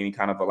like with any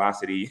kind of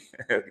velocity,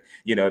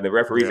 the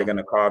referees are going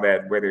to call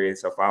that whether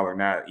it's a foul or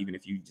not. Even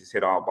if you just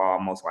hit all ball,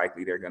 most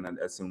likely they're going to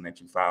assume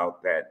that you fouled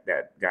that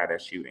guy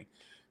that's shooting.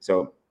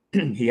 So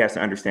he has to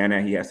understand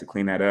that. He has to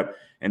clean that up.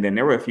 And then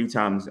there were a few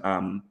times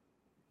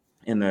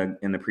in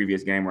the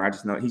previous game where I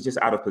just know he's just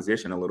out of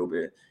position a little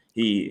bit.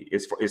 He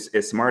is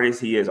as smart as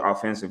he is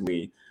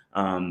offensively.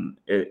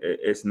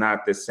 It's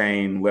not the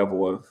same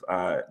level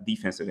of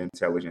defensive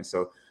intelligence.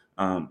 So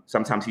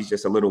sometimes he's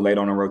just a little late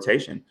on a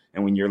rotation.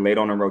 And when you're late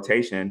on a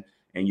rotation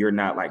and you're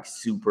not like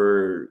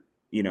super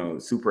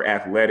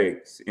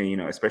athletic,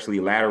 and, especially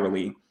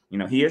laterally,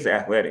 he is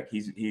athletic.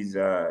 He's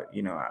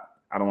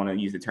I don't want to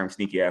use the term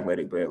sneaky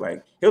athletic, but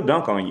like he'll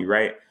dunk on you,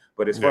 right?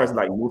 But as far as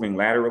like moving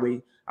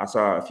laterally, I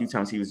saw a few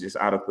times he was just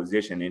out of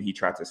position and he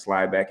tried to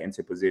slide back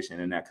into position,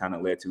 and that kind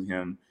of led to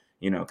him,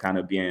 kind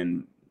of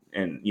being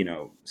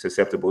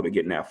susceptible to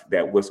getting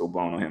that whistle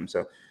blown on him.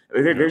 So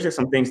there's just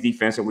some things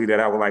defensively that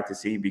I would like to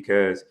see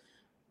because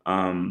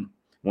when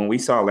we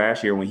saw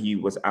last year when he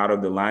was out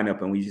of the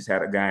lineup and we just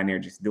had a guy in there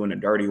just doing the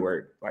dirty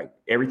work, like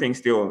everything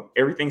still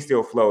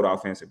flowed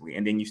offensively,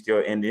 and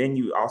then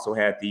you also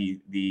had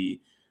the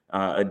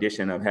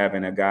addition of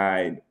having a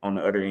guy on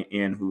the other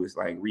end who is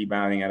like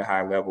rebounding at a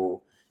high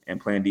level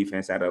and playing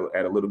defense at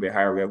a little bit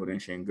higher level than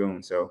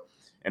Şengün. So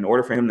in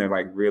order for him to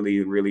like really,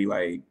 really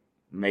like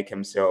make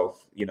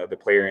himself, the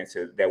player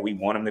that we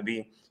want him to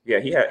be,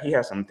 he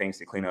has some things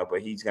to clean up,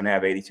 but he's gonna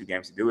have 82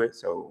 games to do it.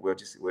 So we'll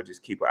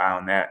just keep an eye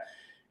on that.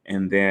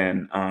 And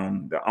then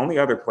the only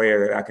other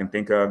player that I can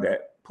think of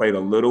that played a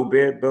little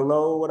bit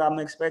below what I'm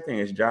expecting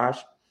is Josh.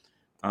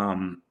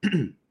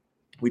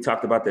 We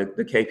talked about the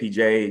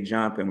KPJ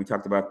jump and we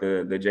talked about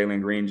the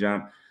Jalen Green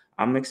jump.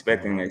 I'm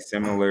expecting a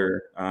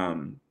similar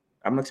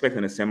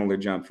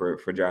jump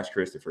for Josh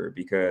Christopher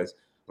because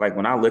like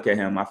when I look at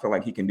him, I feel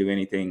like he can do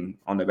anything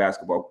on the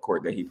basketball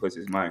court that he puts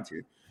his mind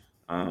to.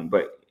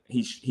 But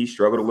he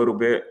struggled a little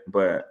bit,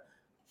 but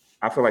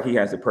I feel like he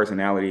has the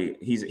personality.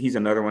 He's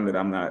another one that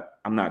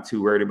I'm not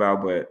too worried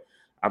about, but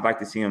I'd like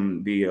to see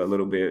him be a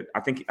little bit. I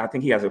think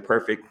he has a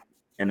perfect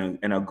and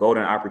a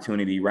golden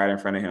opportunity right in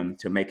front of him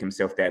to make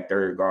himself that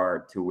third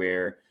guard to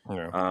where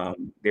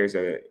there's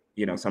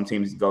some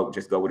teams go with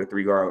a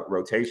 3-guard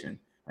rotation.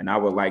 And I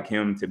would like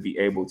him to be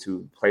able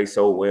to play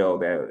so well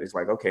that it's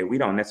like, okay, we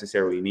don't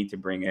necessarily need to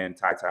bring in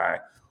Ty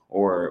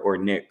or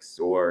Knicks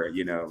or,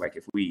 like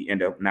if we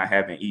end up not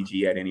having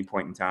EG at any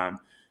point in time,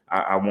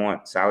 I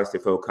want Silas to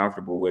feel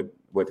comfortable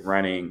with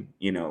running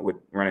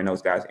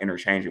those guys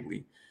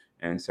interchangeably.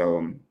 And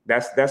so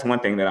that's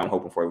one thing that I'm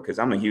hoping for because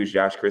I'm a huge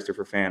Josh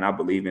Christopher fan. I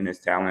believe in his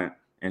talent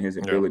and his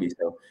ability. Yeah.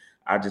 So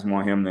I just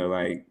want him to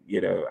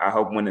I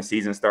hope when the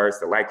season starts,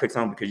 the light clicks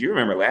on because you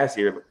remember last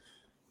year,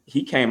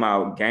 he came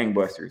out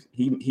gangbusters.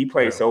 He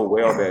played so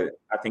well that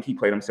I think he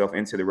played himself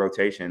into the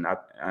rotation.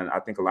 I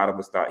think a lot of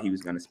us thought he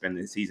was going to spend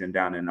the season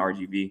down in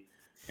RGV,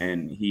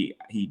 and he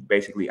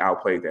basically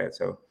outplayed that.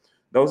 So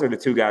those are the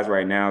two guys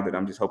right now that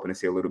I'm just hoping to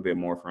see a little bit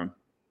more from.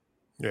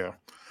 Yeah.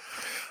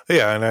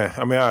 Yeah,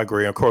 and I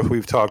agree. Of course,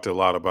 we've talked a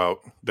lot about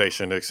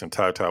Daishen Nix and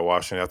Ty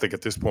Washington. I think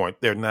at this point,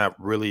 they're not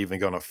really even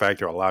going to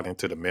factor a lot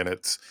into the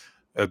minutes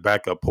as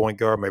backup point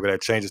guard. Maybe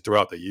that changes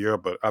throughout the year,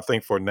 but I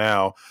think for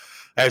now,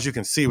 as you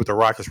can see with the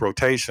Rockets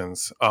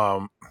rotations,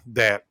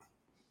 that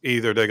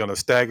either they're going to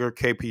stagger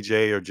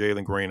KPJ or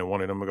Jalen Green, and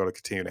one of them are going to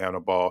continue to have the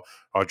ball,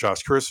 or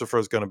Josh Christopher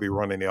is going to be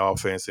running the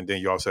offense. And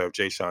then you also have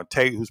Jayshawn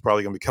Tate, who's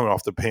probably going to be coming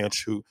off the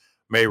bench, who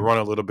may run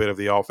a little bit of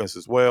the offense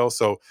as well.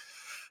 So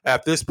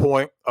at this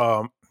point,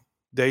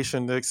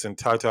 Daishen Nix and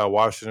Ty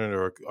Washington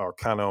are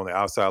kind of on the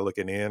outside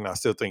looking in. I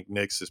still think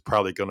Nix is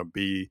probably going to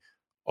be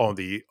on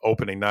the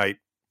opening night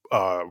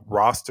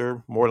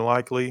roster more than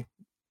likely,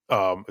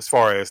 as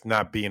far as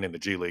not being in the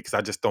G League, because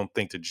I just don't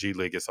think the G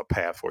League is a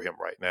path for him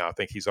right now. I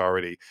think he's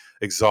already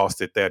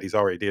exhausted that. He's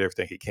already did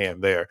everything he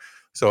can there.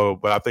 So,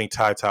 but I think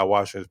Ty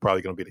Washington is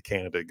probably going to be the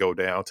candidate to go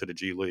down to the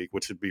G League,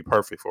 which would be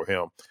perfect for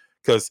him.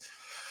 Because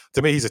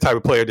to me, he's the type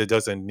of player that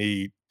doesn't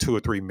need 2 or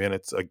 3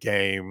 minutes a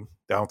game.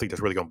 I don't think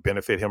that's really going to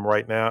benefit him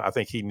right now. I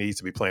think he needs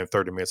to be playing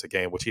 30 minutes a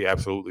game, which he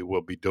absolutely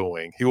will be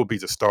doing. He will be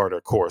the starter,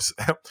 of course,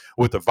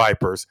 with the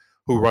Vipers,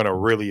 who run a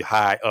really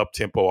high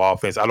up-tempo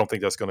offense. I don't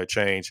think that's going to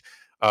change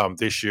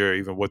this year,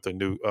 even with the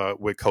new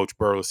with Coach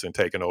Burleson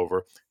taking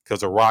over,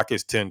 because the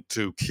Rockets tend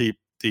to keep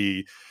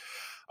they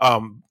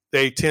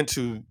tend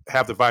to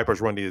have the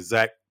Vipers run the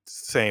exact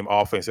same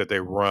offense that they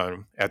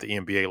run at the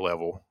NBA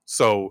level.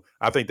 So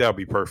I think that would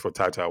be perfect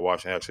for Ty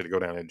Washington actually to go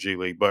down in the G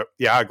League. But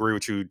yeah, I agree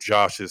with you.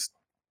 Josh is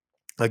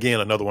again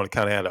another one that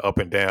kind of had an up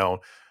and down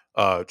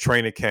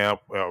training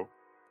camp,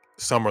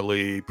 summer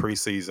league,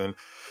 preseason.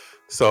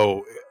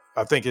 So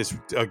I think it's,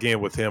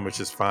 again, with him, it's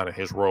just finding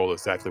his role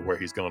exactly where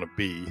he's going to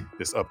be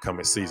this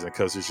upcoming season,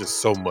 because it's just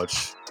so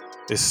much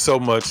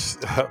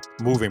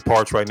moving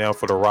parts right now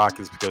for the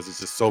Rockets, because it's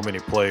just so many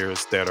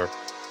players that are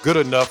good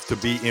enough to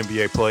be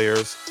NBA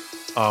players.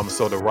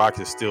 So the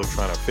Rockets is still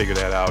trying to figure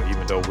that out,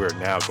 even though we're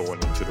now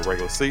going into the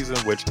regular season,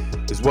 which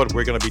is what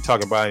we're going to be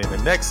talking about in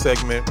the next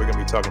segment. We're going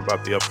to be talking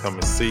about the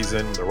upcoming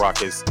season, the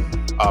Rockets'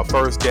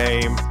 first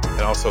game,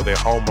 and also their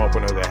home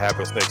opener that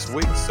happens next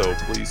week. So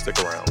please stick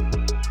around.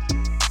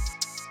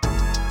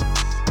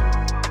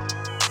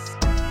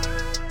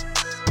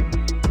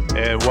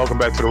 And welcome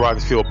back to the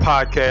Rockets Field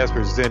podcast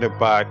presented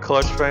by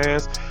Clutch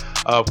Fans.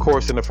 Of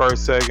course, in the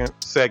first segment,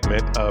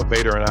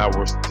 Vator and I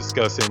were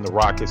discussing the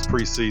Rockets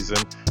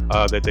preseason,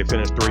 that they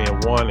finished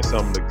 3-1, and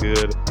some of the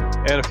good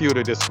and a few of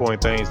the disappointing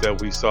things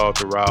that we saw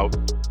throughout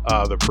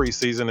the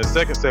preseason. In the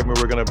second segment,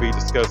 we're going to be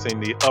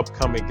discussing the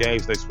upcoming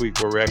games next week,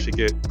 where we actually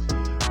get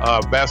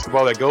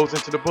basketball that goes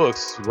into the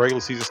books. Regular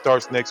season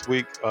starts next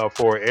week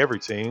for every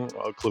team,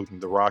 including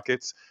the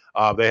Rockets.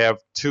 They have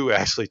 2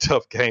 actually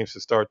tough games to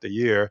start the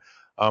year.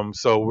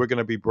 So we're going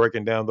to be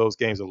breaking down those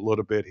games a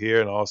little bit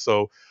here. And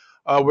also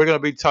we're going to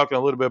be talking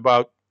a little bit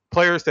about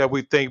players that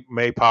we think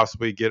may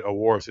possibly get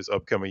awards this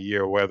upcoming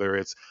year, whether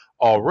it's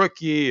all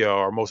rookie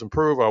or most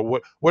improved or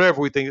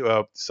whatever we think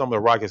some of the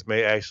Rockets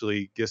may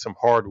actually get some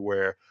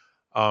hardware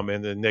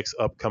in the next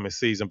upcoming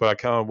season. But I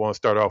kind of want to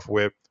start off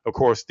with, of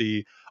course,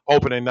 the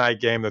opening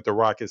night game that the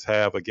Rockets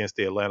have against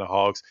the Atlanta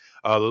Hawks.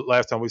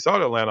 Last time we saw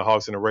the Atlanta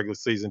Hawks in the regular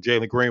season,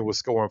 Jalen Green was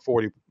scoring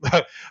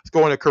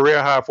a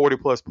career high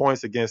 40-plus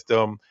points against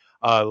them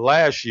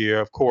last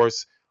year. Of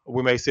course,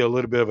 we may see a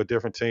little bit of a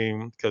different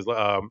team, because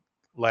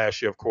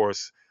last year, of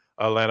course,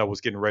 Atlanta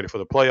was getting ready for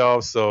the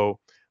playoffs, so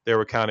they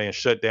were kind of in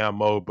shutdown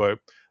mode. But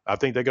I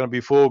think they're going to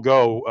be full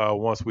go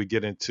once we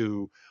get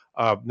into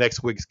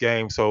next week's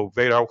game. So,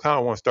 Vader, I kind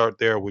of want to start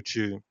there with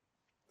you.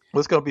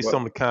 What's going to be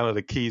some of the kind of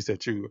the keys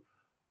that you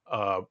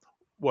I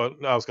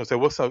was going to say,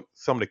 what's some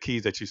of the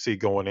keys that you see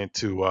going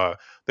into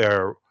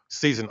their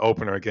season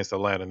opener against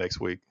Atlanta next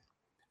week?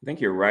 I think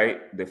you're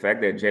right. The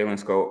fact that Jalen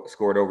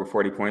scored over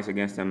 40 points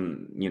against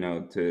them,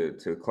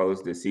 to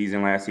close the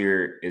season last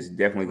year is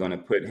definitely going to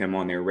put him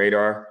on their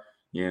radar.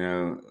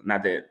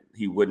 Not that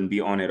he wouldn't be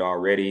on it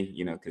already,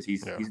 because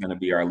he's going to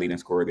be our leading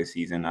scorer this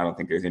season. I don't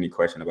think there's any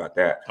question about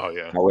that. Oh,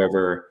 yeah.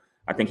 However,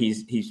 I think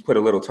he's put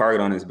a little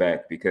target on his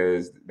back,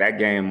 because that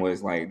game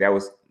was that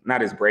was not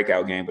his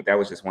breakout game, but that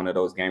was just one of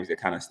those games that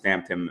kind of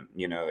stamped him,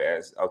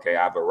 as, okay,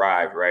 I've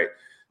arrived, right?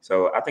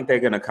 So I think they're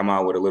going to come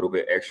out with a little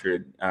bit extra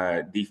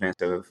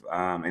defensive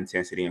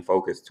intensity and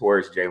focus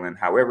towards Jalen.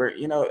 However,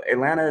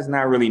 Atlanta is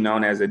not really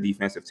known as a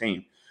defensive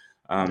team.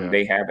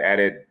 They have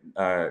added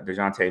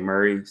DeJounte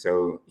Murray,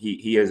 so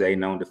he is a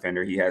known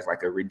defender. He has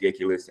a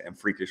ridiculous and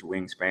freakish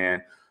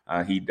wingspan.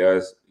 He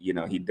does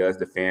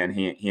defend.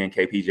 He and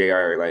KPJ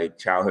are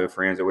childhood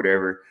friends or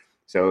whatever.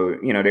 So,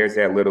 there's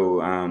that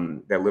little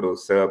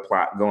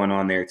subplot going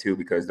on there too,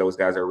 because those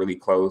guys are really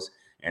close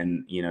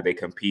and, they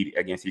compete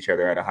against each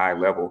other at a high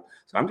level.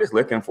 So I'm just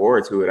looking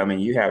forward to it. I mean,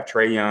 you have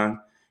Trae Young,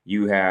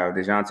 you have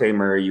DeJounte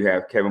Murray, you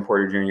have Kevin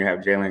Porter Jr., you have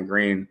Jalen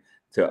Green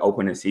to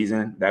open the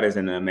season. That is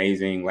an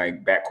amazing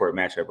backcourt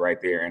matchup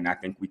right there. And I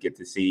think we get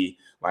to see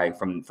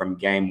from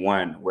game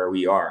one where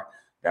we are.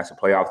 That's a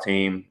playoff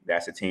team.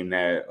 That's a team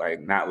that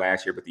not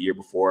last year, but the year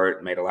before,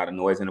 it made a lot of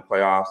noise in the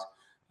playoffs.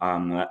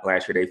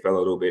 Last year, they fell a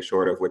little bit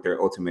short of what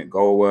their ultimate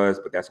goal was,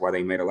 but that's why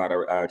they made a lot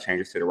of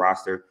changes to the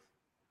roster.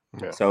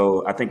 Yeah.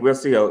 So I think we'll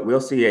see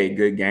a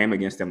good game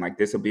against them.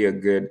 This will be a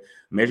good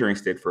measuring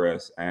stick for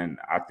us. And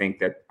I think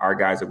that our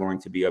guys are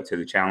going to be up to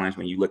the challenge.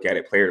 When you look at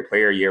it player to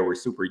player, yeah, we're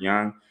super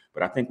young,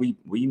 But I think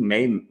we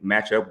may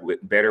match up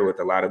better with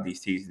a lot of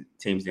these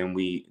teams than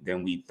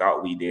we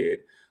thought we did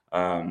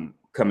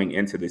coming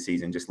into the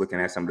season. Just looking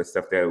at some of the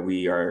stuff that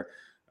we are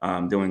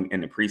doing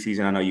in the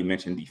preseason. I know you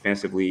mentioned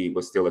defensively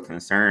was still a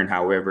concern.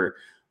 However,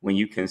 when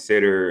you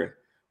consider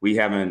we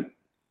got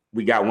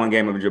one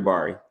game of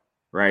Jabari,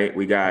 right?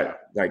 We got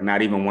like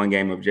not even one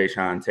game of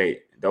Jayshawn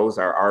Tate. Those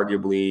are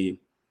arguably,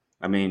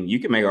 I mean, you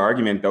can make an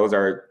argument those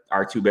are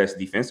our two best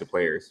defensive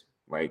players.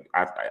 Like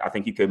I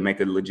think you could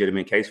make a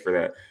legitimate case for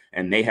that,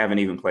 and they haven't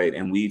even played.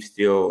 And we've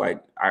still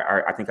like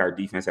I think our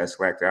defense has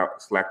slacked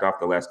off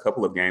the last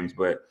couple of games,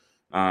 but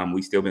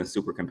we've still been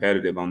super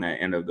competitive on that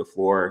end of the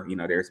floor. You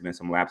know, there's been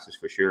some lapses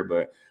for sure,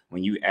 but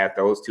when you add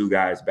those two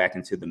guys back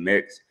into the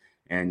mix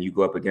and you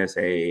go up against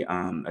a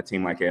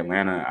team like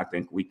Atlanta, I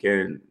think we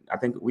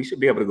should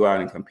be able to go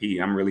out and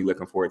compete. I'm really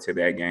looking forward to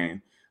that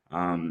game,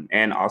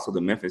 and also the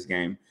Memphis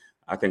game.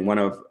 I think one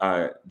of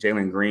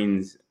Jalen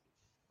Green's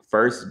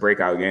first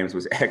breakout games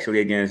was actually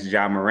against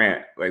Ja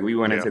Morant. Like we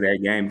went into that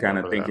game kind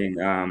of thinking,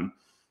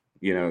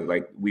 you know,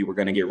 like we were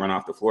going to get run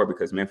off the floor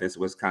because Memphis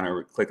was kind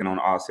of clicking on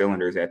all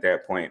cylinders at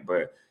that point.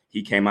 But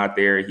he came out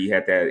there, he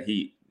had that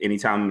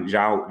anytime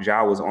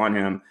Ja was on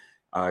him,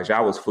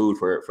 Ja was food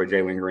for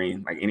Jalen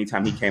Green. Like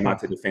anytime he came out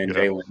to defend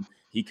Jalen,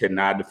 he could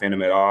not defend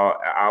him at all.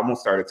 I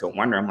almost started to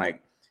wonder, I'm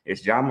like,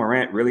 is Ja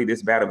Morant really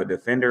this bad of a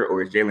defender,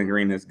 or is Jalen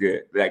Green this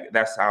good? Like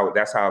that's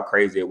how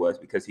crazy it was,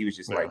 because he was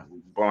just like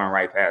blowing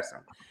right past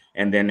him.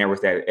 And then there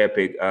was that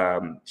epic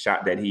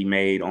shot that he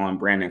made on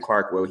Brandon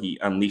Clark, where he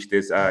unleashed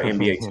this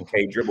NBA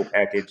 2K dribble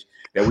package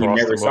that we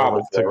never saw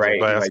before,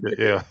 right?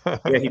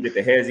 He did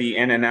the hezzy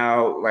in and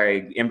out,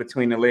 like in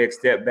between the legs,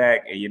 step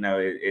back, and you know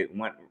it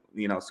went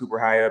super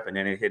high up, and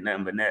then it hit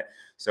nothing but net.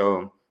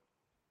 So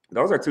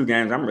those are two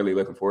games I'm really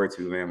looking forward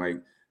to, man.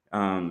 Like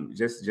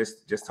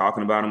just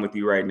talking about them with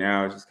you right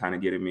now is just kind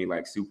of getting me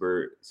like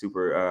super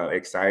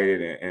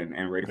excited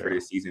and ready for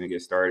this season to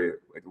get started.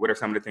 Like, what are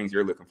some of the things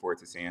you're looking forward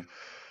to seeing?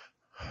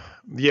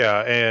 Yeah,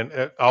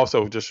 and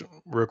also just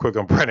real quick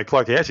on Brandon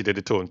Clark, he actually did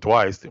it to him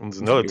twice. It was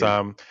another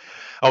time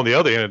on the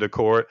other end of the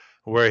court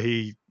where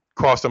he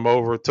crossed him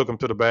over, took him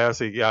to the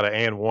basket, he got an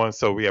and one.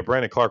 So yeah,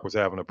 Brandon Clark was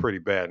having a pretty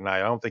bad night.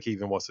 I don't think he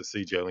even wants to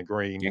see Jalen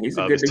Green. Yeah, he's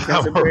a good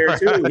defensive player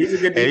too. He's a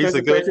good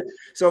defensive player too.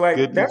 So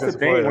like that's the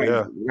thing.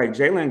 Like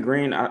Jalen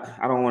Green,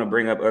 I don't want to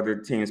bring up other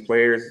teams'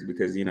 players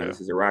because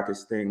this is a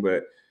Rockets thing,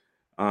 but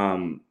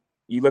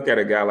you look at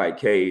a guy like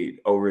Cade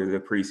over the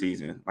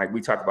preseason. Like we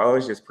talk about,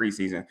 it's just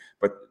preseason.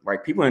 But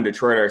like people in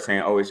Detroit are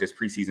saying, it's just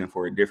preseason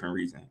for a different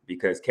reason,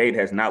 because Cade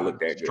has not looked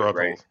that good,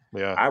 right?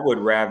 Yeah. I would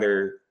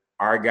rather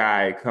our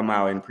guy come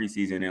out in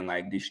preseason and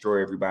like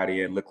destroy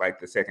everybody and look like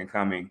the second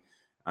coming.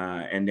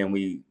 And then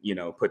we,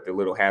 put the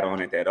little hat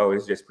on it that,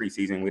 it's just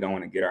preseason. We don't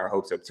want to get our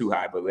hopes up too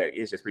high, but like,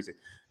 it's just preseason.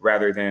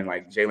 Rather than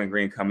like Jalen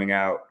Green coming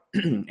out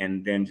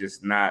and then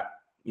just not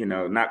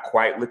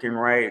quite looking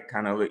right,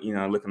 kind of,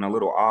 looking a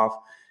little off.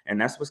 And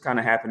that's what's kind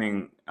of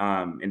happening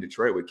in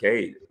Detroit with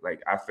Cade.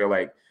 Like, I feel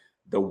like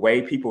the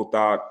way people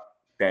thought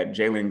that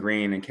Jalen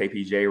Green and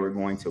KPJ were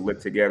going to look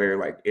together,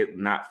 like it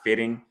not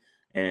fitting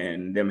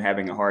and them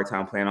having a hard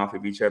time playing off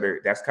of each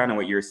other, that's kind of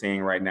what you're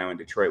seeing right now in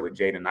Detroit with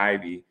Jaden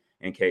Ivey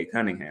and Cade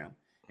Cunningham.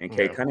 And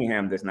Cade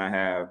Cunningham does not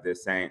have the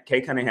same.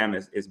 Cade Cunningham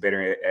is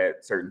better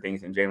at certain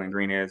things than Jalen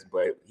Green is,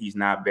 but he's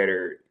not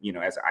better,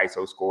 as an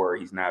ISO scorer.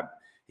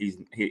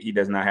 He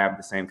does not have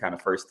the same kind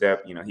of first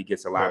step. He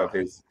gets a lot of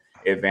his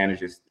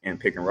advantages in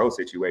pick and roll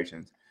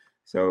situations.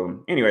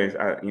 So anyways,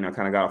 I kind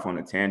of got off on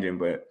a tangent,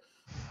 but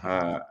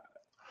go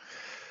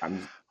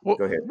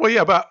ahead. Well,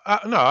 yeah, but I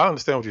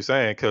understand what you're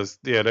saying, because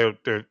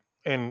they're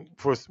and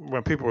for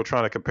when people were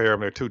trying to compare them,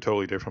 they're two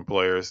totally different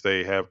players.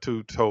 They have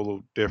two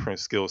total different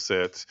skill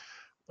sets.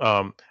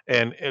 And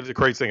the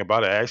crazy thing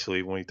about it,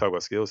 actually, when you talk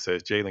about skill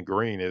sets, Jalen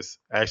Green is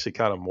actually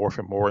kind of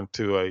morphing more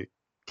into a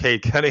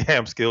Cade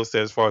Cunningham skill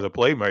set as far as a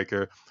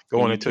playmaker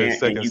going into his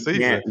second season. You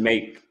can't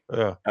make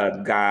a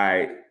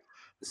guy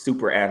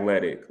super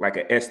athletic, like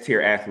an S-tier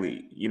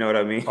athlete. You know what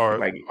I mean?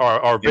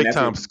 Or big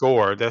time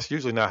scorer. That's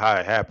usually not how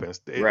it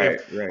happens. Right.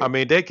 I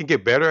mean, they can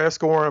get better at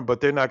scoring,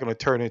 but they're not going to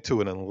turn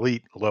into an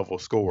elite level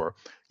scorer.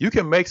 You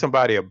can make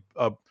somebody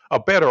a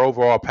better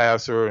overall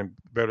passer and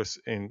better,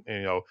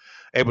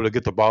 able to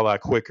get the ball out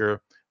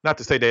quicker. Not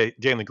to say that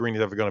Jalen Green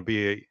is ever going to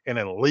be an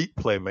elite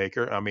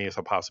playmaker. I mean, it's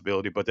a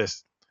possibility, but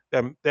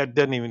that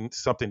doesn't even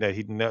something that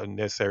he doesn't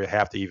necessarily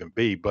have to even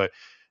be. But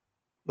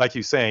like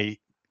you saying,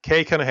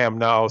 Cade Cunningham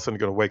now all of a sudden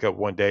going to wake up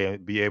one day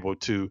and be able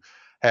to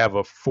have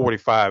a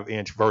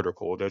 45-inch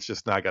vertical. That's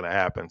just not going to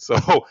happen. So,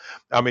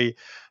 I mean,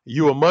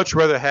 you would much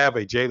rather have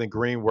a Jalen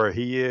Green where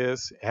he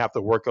is, have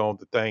to work on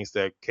the things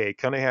that Cade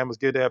Cunningham is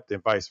good at, than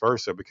vice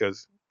versa,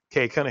 because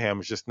Cade Cunningham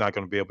is just not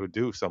going to be able to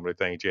do some of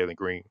the things Jalen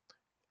Green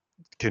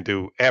can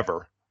do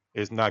ever.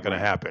 It's not going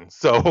to happen.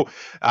 So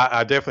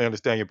I definitely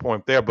understand your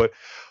point there. But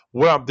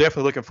what I'm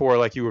definitely looking for,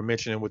 like you were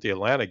mentioning with the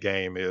Atlanta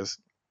game, is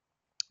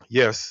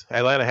yes,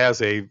 Atlanta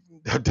has a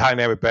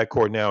dynamic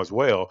backcourt now as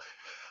well,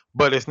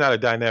 but it's not a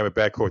dynamic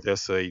backcourt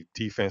that's a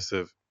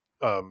defensive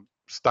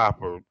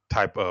stopper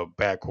type of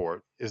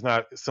backcourt. It's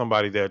not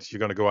somebody that you're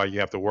going to go out and you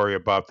have to worry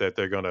about that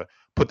they're going to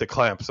put the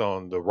clamps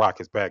on the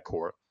Rockets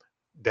backcourt.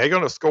 They're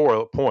going to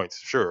score points,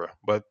 sure,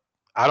 but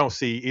I don't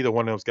see either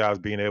one of those guys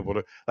being able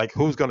to, like,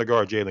 who's going to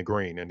guard Jalen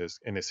Green in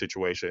this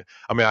situation.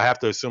 I mean, I have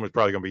to assume it's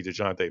probably going to be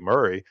DeJounte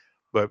Murray,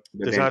 but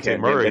DeJounte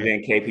Murray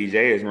then KPJ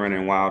is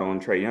running wild on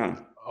Trae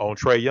Young. On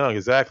Trae Young,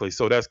 exactly.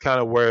 So that's kind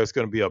of where it's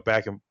going to be a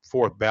back and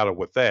forth battle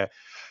with that.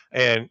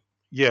 And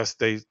yes,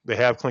 they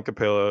have Clint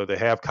Capella, they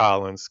have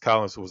Collins.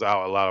 Collins was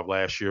out a lot of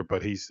last year,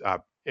 but he's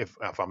if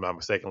I'm not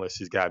mistaken, unless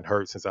he's gotten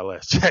hurt since I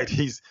last checked,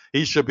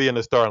 he should be in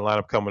the starting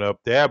lineup coming up.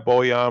 They have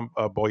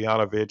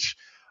Bojanovic.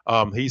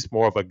 He's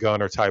more of a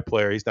gunner type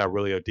player. He's not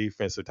really a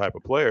defensive type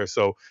of player.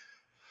 So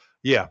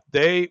yeah,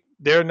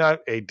 they're not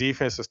a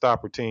defensive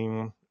stopper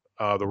team.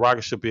 The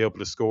Rockets should be able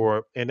to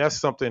score, and that's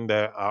something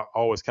that I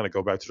always kind of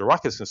go back to. The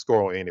Rockets can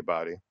score on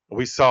anybody.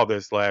 We saw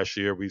this last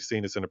year. We've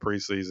seen this in the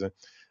preseason.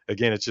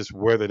 Again, it's just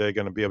whether they're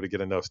going to be able to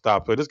get enough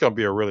stops. But it's going to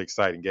be a really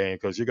exciting game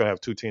because you're going to have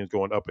two teams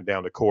going up and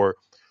down the court,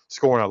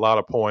 scoring a lot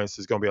of points.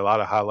 There's going to be a lot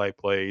of highlight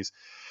plays.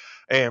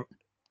 And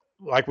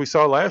like we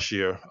saw last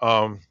year,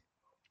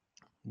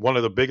 one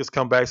of the biggest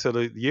comebacks of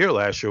the year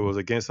last year was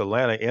against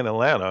Atlanta in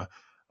Atlanta.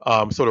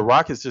 So the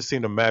Rockets just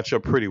seem to match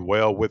up pretty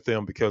well with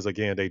them because,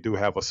 again, they do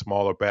have a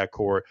smaller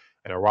backcourt,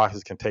 and the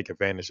Rockets can take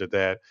advantage of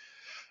that.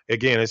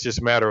 Again, it's just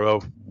a matter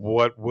of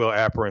what will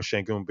Apper and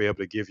Şengün be able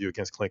to give you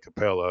against Clint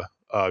Capella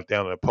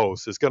down in the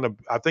post.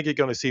 I think you're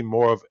going to see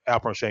more of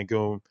Apper and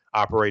Şengün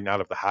operating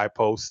out of the high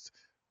post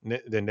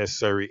than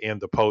necessary in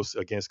the post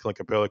against Clint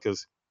Capella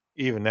because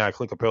even now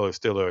Clint Capella is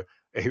still a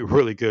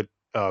really good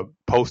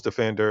post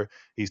defender.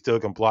 He still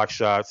can block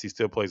shots. He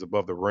still plays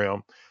above the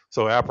rim.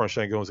 So Apper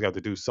and Şengün's got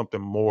to do something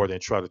more than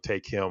try to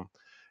take him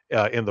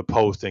in the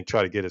post and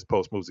try to get his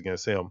post moves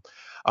against him.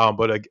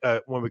 But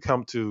when we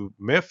come to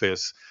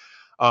Memphis,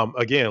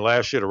 again,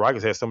 last year the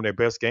Rockets had some of their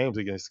best games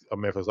against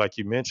Memphis, like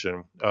you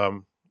mentioned.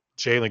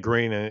 Jalen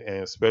Green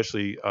and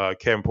especially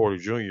Kevin Porter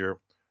Jr.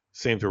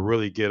 seem to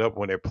really get up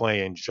when they're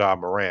playing Ja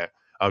Morant,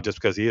 just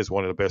because he is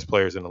one of the best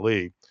players in the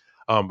league.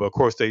 But of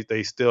course,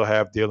 they still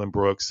have Dillon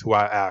Brooks, who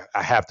I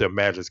have to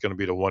imagine is going to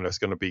be the one that's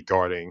going to be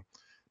guarding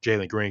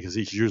Jalen Green because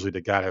he's usually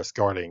the guy that's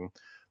guarding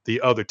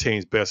the other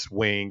team's best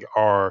wing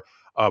or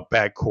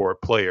backcourt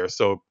player.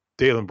 So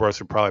Dillon Brooks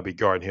would probably be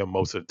guarding him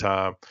most of the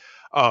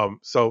time.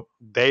 So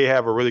they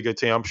have a really good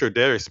team. I'm sure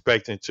they're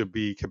expecting to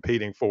be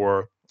competing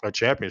for a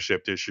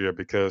championship this year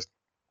because,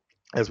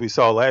 as we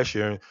saw last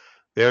year,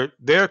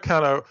 they're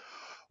kind of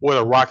where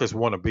the Rockets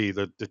want to be,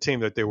 the team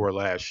that they were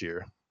last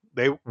year.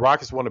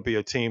 Rockets want to be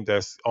a team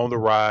that's on the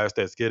rise,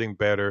 that's getting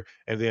better,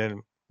 and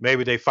then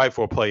maybe they fight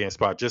for a play-in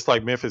spot, just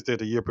like Memphis did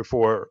the year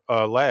before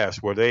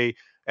last, where they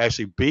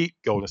actually beat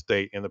Golden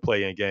State in the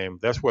play-in game.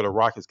 That's where the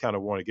Rockets kind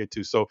of want to get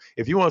to. So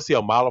if you want to see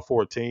a model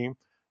for a team,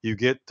 you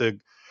get the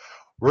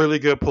really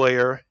good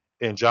player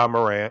in Ja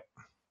Morant,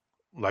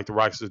 like the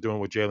Rockets are doing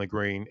with Jalen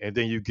Green, and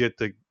then you get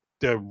the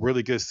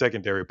really good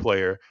secondary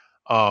player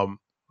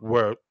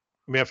where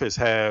Memphis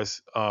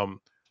has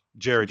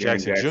Jared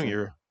Jackson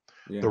Jr.,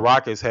 the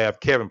Rockets have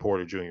Kevin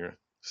Porter Jr.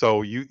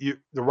 So the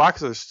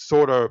Rockets are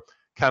sort of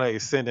kind of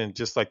ascending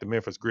just like the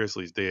Memphis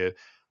Grizzlies did.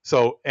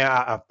 So and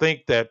I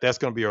think that's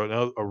going to be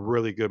a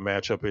really good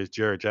matchup is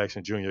Jared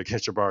Jackson Jr.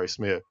 against Jabari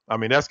Smith. I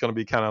mean, that's going to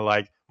be kind of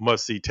like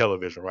must-see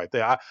television right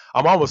there.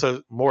 I'm almost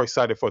more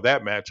excited for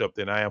that matchup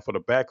than I am for the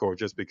backcourt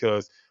just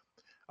because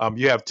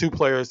you have two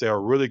players that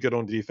are really good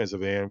on the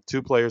defensive end,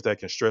 two players that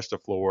can stretch the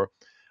floor.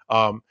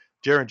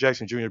 Jared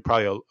Jackson Jr. is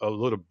probably a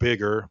little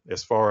bigger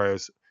as far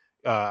as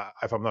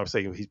if I'm not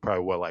mistaken, he's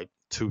probably like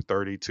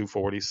 230,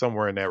 240,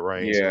 somewhere in that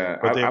range. Yeah,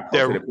 I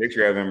posted a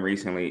picture of him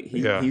recently.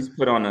 He's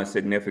put on a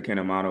significant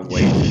amount of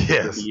weight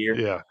this year.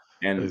 Yeah,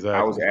 and exactly.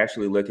 I was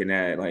actually looking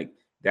at like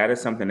that is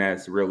something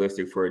that's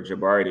realistic for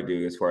Jabari to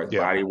do as far as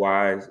body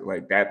wise.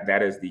 Like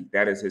that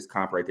is his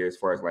comp right there as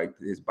far as like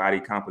his body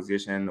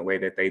composition, the way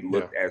that they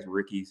looked as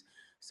rookies.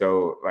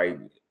 So like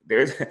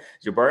there's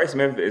Jabari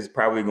Smith is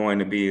probably going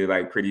to be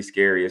like pretty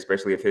scary,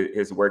 especially if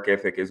his work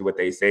ethic is what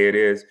they say it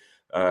is.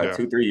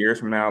 2-3 years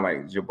from now,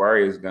 like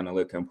Jabari is going to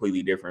look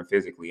completely different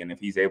physically. And if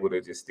he's able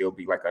to just still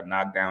be like a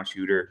knockdown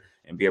shooter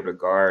and be able to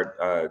guard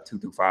 2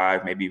 through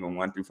 5, maybe even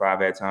 1 through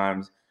 5 at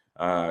times,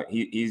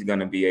 he's going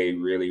to be a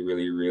really,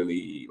 really,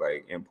 really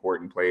like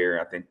important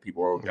player. I think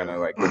people are going to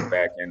like look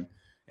back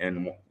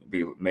and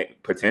be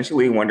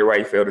potentially wonder why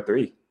he failed a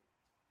 3.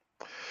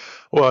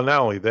 Well,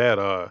 not only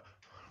that,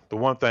 the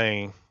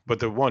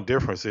one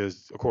difference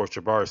is, of course,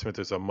 Jabari Smith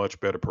is a much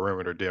better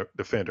perimeter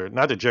defender.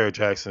 Not that Jared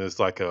Jackson is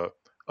like a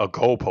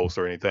goalpost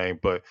or anything,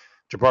 but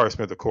Jabari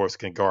Smith, of course,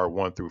 can guard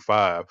 1 through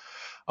 5.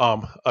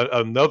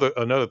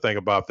 Another thing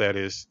about that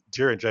is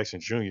Jared Jackson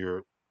Jr.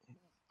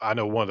 I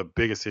know one of the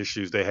biggest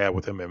issues they had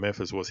with him in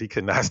Memphis was he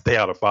could not stay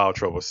out of foul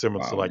trouble,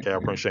 similar to like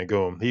Apper and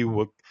Şengün. He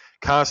would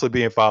constantly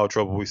be in foul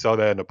trouble. We saw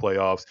that in the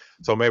playoffs.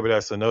 So maybe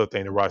that's another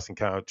thing the Rockets can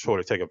kind of try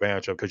to take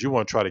advantage of because you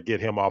want to try to get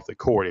him off the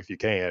court if you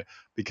can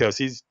because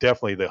he's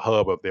definitely the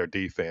hub of their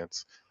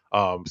defense.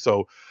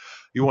 So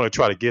you want to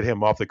try to get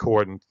him off the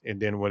court and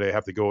then when they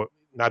have to go,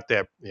 not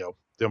that,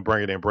 them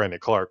bringing in Brandon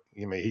Clark.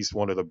 I mean, he's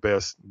one of the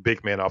best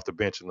big men off the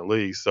bench in the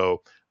league.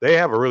 So they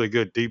have a really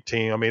good deep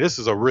team. I mean, this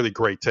is a really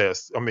great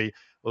test. I mean,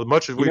 as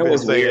much as You we've know been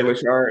what's weird, saying,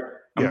 Lachard?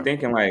 I'm yeah,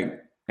 thinking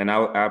like, and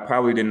I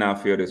probably did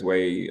not feel this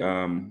way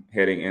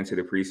heading into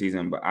the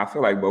preseason, but I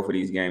feel like both of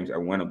these games are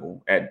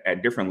winnable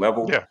at different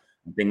levels. yeah,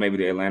 I think maybe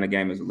the Atlanta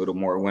game is a little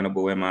more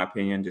winnable in my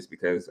opinion, just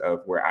because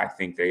of where I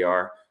think they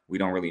are. We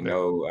don't really yeah,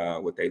 know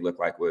what they look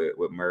like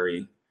with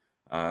Murray,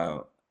 uh,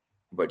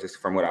 but just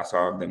from what I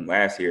saw of them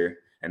last year,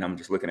 and I'm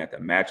just looking at the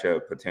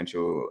matchup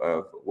potential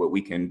of what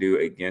we can do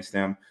against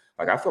them.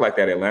 Like I feel like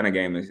that Atlanta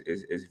game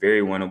is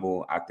very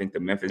winnable. I think the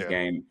Memphis yeah.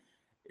 game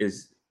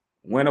is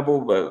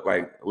winnable, but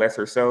like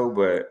lesser so.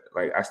 But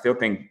like I still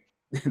think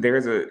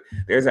there's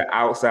an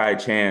outside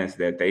chance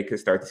that they could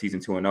start the season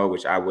 2-0,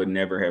 which I would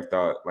never have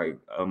thought like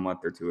a month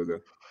or two ago.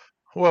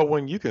 Well,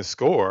 when you can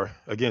score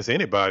against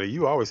anybody,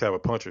 you always have a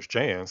puncher's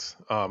chance.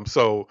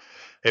 So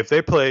if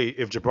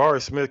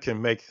Jabari Smith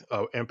can make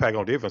an impact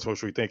on defense,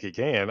 which we think he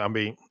can, I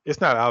mean,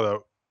 it's not out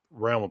of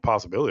realm of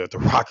possibility that the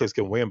Rockets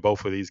can win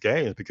both of these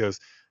games because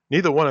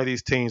neither one of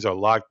these teams are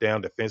locked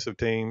down defensive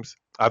teams.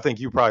 I think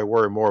you probably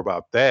worry more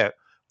about that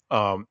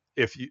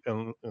if you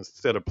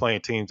instead of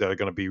playing teams that are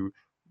going to be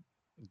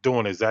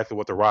doing exactly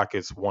what the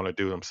Rockets want to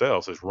do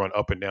themselves, is run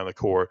up and down the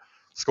court,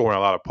 scoring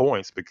a lot of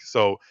points.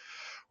 So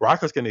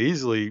Rockets can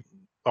easily,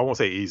 I won't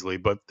say easily,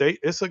 but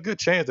it's a good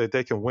chance that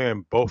they can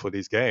win both of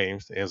these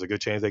games. And it's a good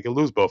chance they can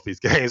lose both these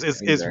games.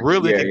 It's Exactly.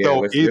 really Yeah, can yeah. go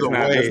Let's either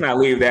not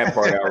way. leave that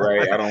part out,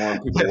 right? I don't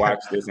want people to watch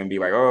this and be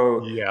like,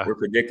 "Oh, Yeah. we're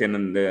predicting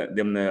them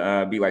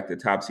to be like the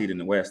top seed in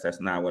the West." That's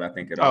not what I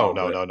think at Oh, all.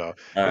 no, But no, no.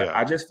 Yeah.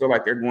 I just feel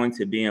like they're going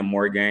to be in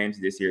more games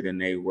this year than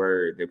they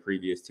were the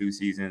previous two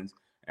seasons,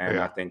 and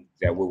I Yeah. think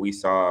that what we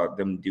saw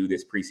them do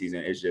this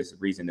preseason is just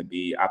reason to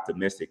be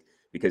optimistic.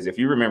 Because if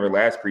you remember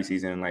last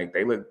preseason, like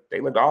they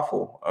looked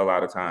awful a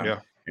lot of times,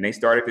 Yeah. and they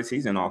started the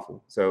season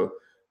awful. So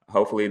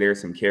hopefully there's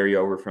some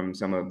carryover from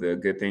some of the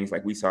good things.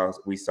 Like we saw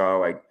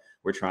like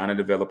we're trying to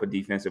develop a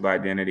defensive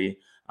identity.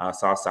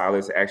 Saw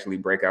Silas actually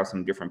break out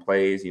some different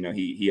plays. You know,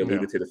 he Yeah.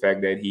 alluded to the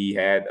fact that he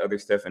had other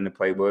stuff in the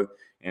playbook,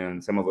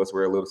 and some of us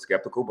were a little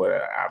skeptical.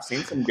 But I've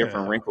seen some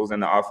different wrinkles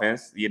in the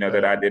offense, you know,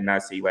 that Yeah. I did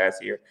not see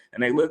last year,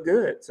 and they look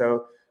good.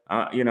 So,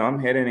 you know, I'm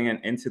heading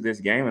into this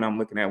game, and I'm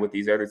looking at what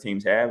these other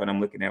teams have, and I'm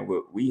looking at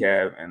what we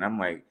have, and I'm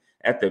like,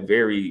 at the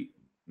very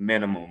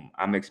minimum,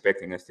 I'm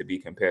expecting us to be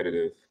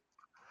competitive.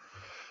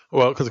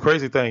 Well, because the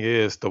crazy thing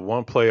is, the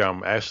one player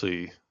I'm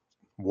actually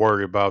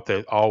worried about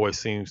that always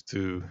seems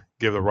to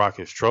give the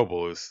Rockets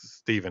trouble is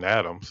Steven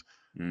Adams.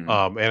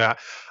 Mm. And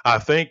I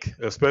think,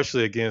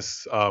 especially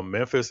against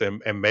Memphis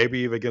and maybe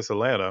even against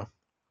Atlanta,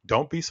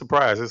 don't be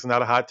surprised. It's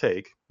not a hot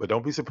take, but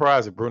don't be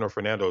surprised if Bruno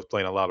Fernando is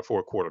playing a lot of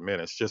fourth quarter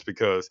minutes just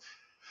because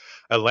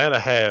Atlanta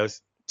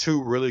has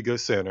two really good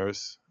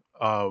centers.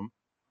 Um,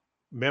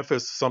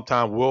 Memphis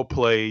sometime will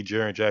play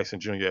Jaren Jackson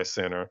Jr. at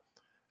center.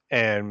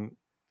 And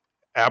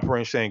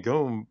Alperen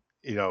Şengün,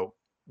 you know,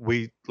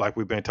 we've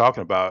been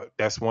talking about.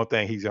 That's one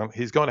thing he's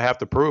going to have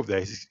to prove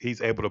that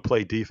he's able to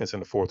play defense in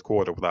the fourth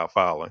quarter without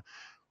fouling.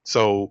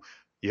 So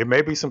there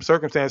may be some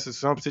circumstances,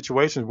 some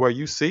situations where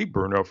you see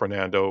Bruno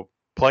Fernando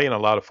playing a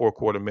lot of fourth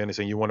quarter minutes,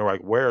 and you wonder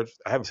like, where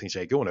I haven't seen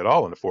Şengün at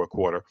all in the fourth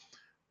quarter.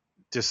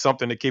 Just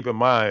something to keep in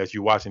mind as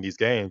you're watching these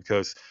games,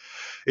 because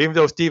even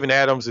though Steven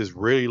Adams is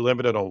really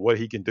limited on what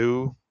he can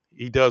do,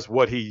 he does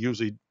what he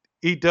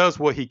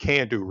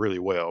can do really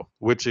well,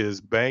 which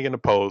is bang in the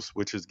post,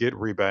 which is get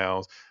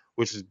rebounds,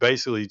 which is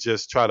basically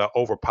just try to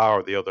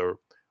overpower the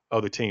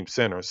other team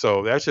center.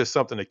 So that's just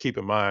something to keep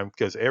in mind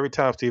because every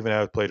time Steven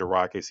Adams played the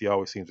Rockets, he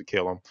always seems to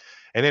kill them.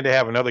 And then they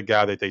have another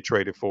guy that they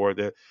traded for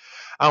that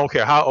I don't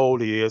care how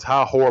old he is,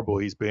 how horrible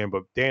he's been,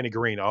 but Danny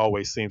Green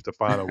always seems to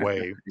find a way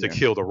to Yeah.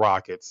 kill the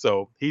Rockets.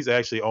 So he's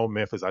actually on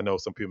Memphis. I know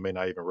some people may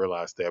not even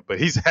realize that, but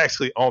he's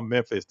actually on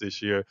Memphis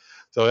this year.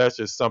 So that's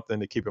just something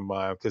to keep in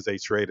mind because they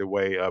traded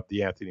away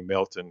the Anthony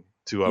Melton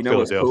to You know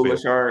what's cool,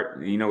 Philadelphia.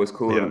 Lachard? You know what's Yeah,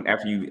 cool?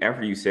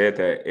 After you said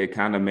that, it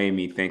kind of made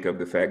me think of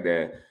the fact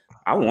that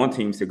I want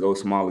teams to go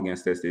small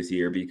against us this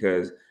year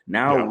because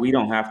now yeah, we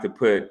don't have to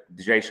put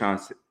Jay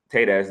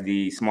Tate as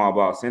the small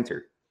ball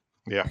center.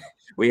 yeah,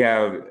 We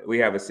have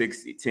a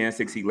 6'10",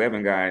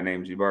 6'11" guy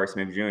named Jabari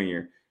Smith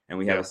Jr. and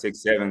we have a yeah,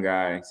 6'7"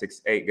 guy,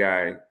 6'8"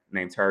 guy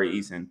named Tari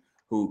Eason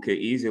who could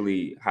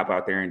easily hop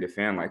out there and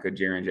defend like a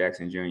Jaren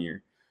Jackson Jr. yeah.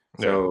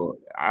 So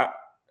I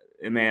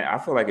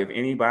feel like if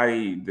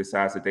anybody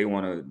decides that they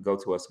want to go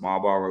to a small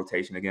ball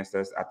rotation against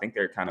us, I think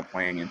they're kind of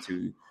playing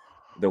into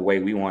the way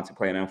we want to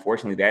play. And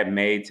unfortunately, that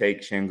may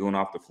take Şengün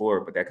off the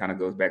floor, but that kind of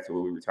goes back to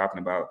what we were talking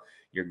about.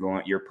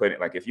 You're putting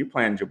like if you're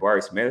playing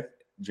Jabari Smith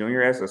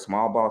Jr. as a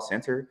small ball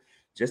center,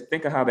 just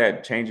think of how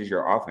that changes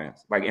your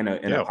offense, like in a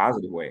Yeah.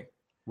 positive way.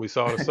 We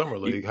saw in the summer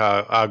You- league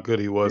how good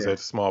he was yeah. at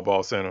the small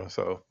ball center.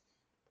 So,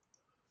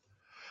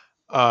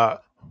 uh,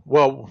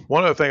 well,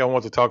 one other thing I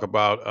want to talk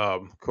about,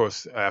 of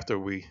course, after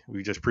we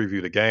just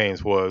previewed the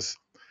games was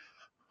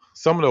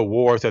some of the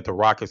awards that the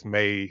Rockets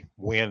may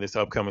win this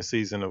upcoming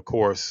season. Of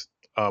course,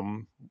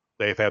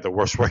 they've had the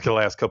worst record the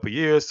last couple of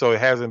years, so it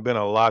hasn't been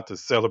a lot to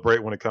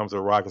celebrate when it comes to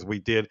the Rockets. We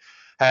did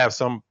have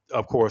some,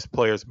 of course,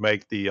 players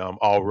make the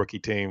all rookie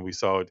team. We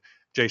saw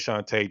Jay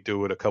Sean Tate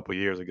do it a couple of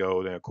years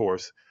ago. Then, of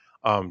course,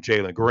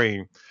 Jalen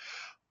Green.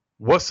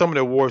 What's some of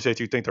the awards that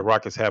you think the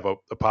Rockets have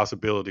a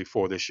possibility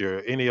for this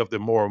year? Any of the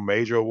more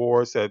major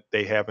awards that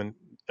they haven't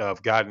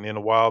gotten in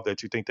a while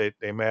that you think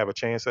they may have a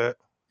chance at?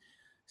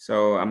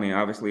 So, I mean,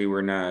 obviously,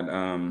 we're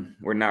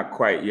not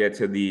quite yet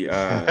to the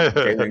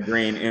Jalen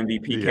Green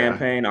MVP Yeah.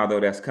 campaign, although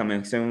that's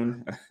coming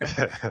soon.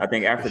 I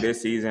think after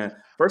this season,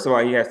 first of all,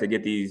 he has to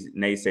get these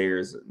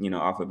naysayers,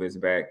 off of his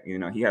back.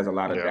 He has a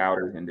lot of Yeah.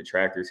 doubters and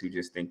detractors who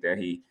just think that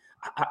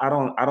I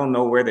don't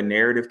know where the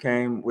narrative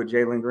came with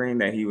Jalen Green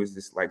that he was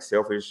this like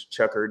selfish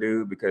chucker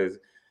dude, because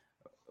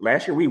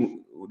last year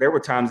there were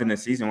times in the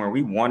season where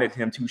we wanted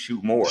him to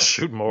shoot more.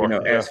 Shoot more.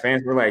 Yeah. As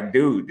fans, we're like,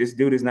 dude, this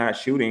dude is not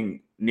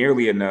shooting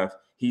nearly enough.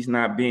 He's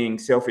not being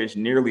selfish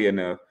nearly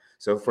enough.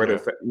 So for the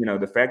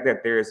fact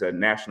that there's a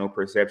national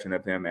perception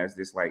of him as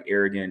this like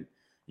arrogant,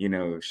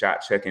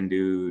 shot checking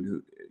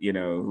dude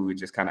who is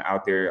just kind of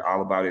out there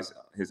all about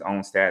his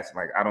own stats.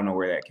 Like, I don't know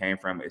where that came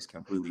from. It's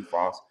completely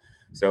false.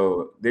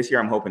 So this year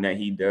I'm hoping that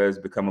he does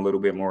become a little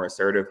bit more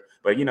assertive.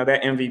 But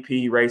that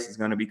MVP race is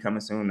going to be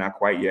coming soon. Not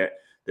quite yet.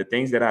 The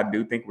things that I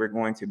do think we're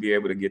going to be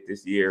able to get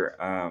this year,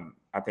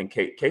 I think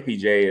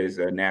KPJ is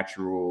a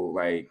natural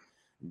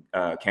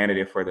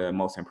candidate for the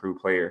most improved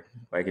player.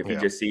 Like, if you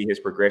just see his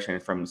progression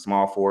from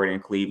small forward in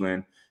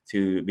Cleveland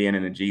to being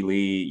in the G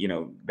League,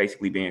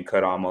 basically being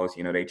cut almost.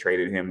 They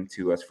traded him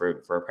to us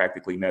for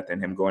practically nothing.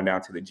 Him going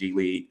down to the G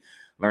League,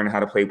 learning how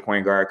to play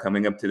point guard,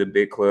 coming up to the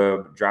big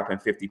club, dropping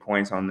 50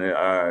 points on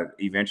the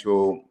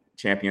eventual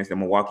champions, the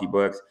Milwaukee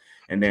Bucks,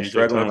 and then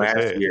struggling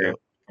last year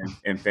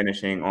and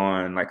finishing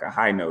on like a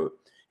high note.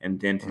 And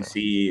then to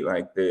see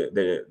like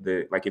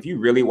the if you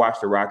really watch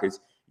the Rockets,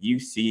 you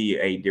see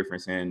a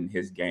difference in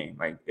his game.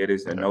 Like, it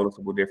is a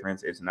noticeable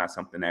difference. It's not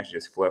something that's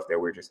just fluff that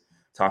we're just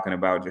talking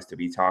about just to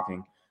be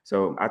talking.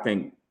 So I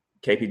think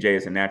KPJ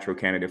is a natural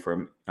candidate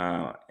for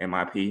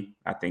MIP.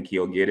 I think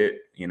he'll get it.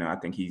 I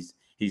think he's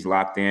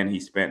locked in.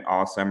 He spent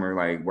all summer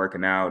like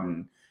working out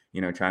and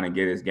trying to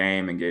get his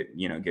game and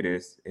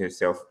get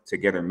himself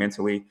together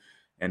mentally.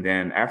 And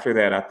then after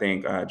that, I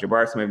think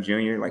Jabari Smith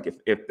Jr., like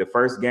if the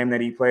first game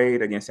that he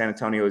played against San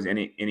Antonio is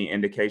any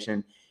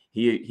indication,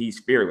 he's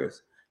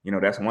fearless.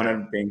 That's one of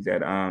the things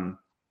that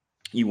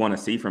you want to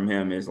see from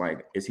him is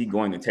like, is he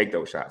going to take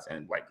those shots?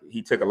 And like,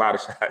 he took a lot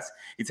of shots.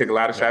 He took a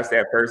lot of shots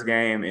that first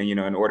game. And,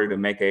 in order to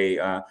make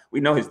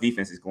we know his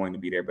defense is going to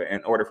be there, but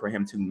in order for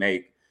him to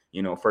make,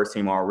 first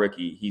team all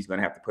rookie, he's going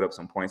to have to put up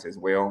some points as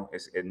well.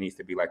 It needs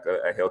to be like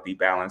a healthy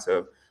balance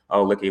of,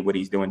 oh, look at what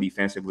he's doing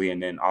defensively.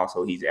 And then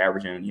also he's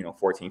averaging,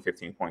 14,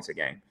 15 points a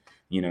game,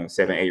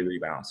 7, 8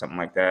 rebounds, something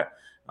like that.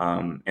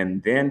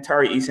 And then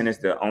Tari Eason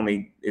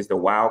is the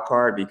wild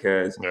card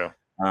because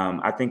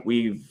I think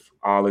we've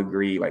all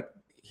agreed, like,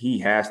 he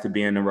has to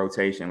be in the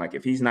rotation. Like,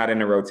 if he's not in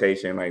the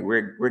rotation, like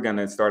we're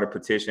gonna start a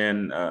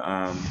petition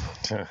on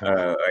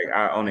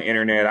the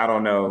internet. I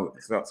don't know.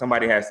 So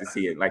somebody has to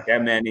see it. Like,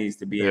 that man needs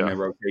to be in the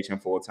rotation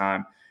full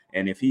time.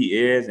 And if he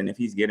is, and if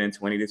he's getting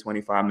 20 to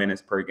 25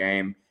 minutes per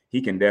game,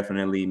 he can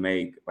definitely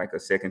make like a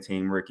second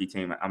team rookie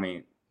team. I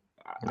mean,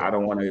 I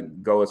don't want to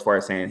go as far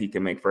as saying he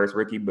can make first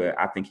rookie, but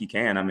I think he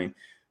can. I mean,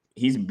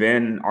 he's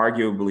been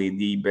arguably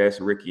the best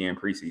rookie in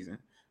preseason.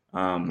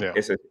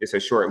 It's a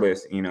short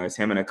list. It's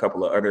him and a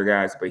couple of other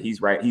guys, but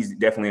he's right. He's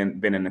definitely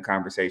been in the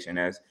conversation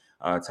as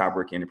top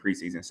rookie in the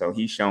preseason. So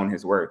he's shown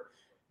his worth.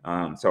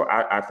 So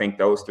I think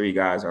those three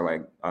guys are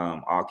like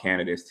all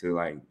candidates to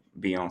like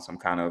be on some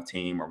kind of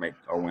team or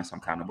win some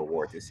kind of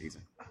award this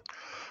season.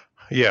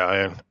 Yeah,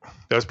 and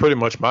that's pretty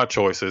much my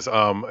choices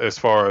as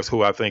far as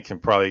who I think can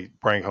probably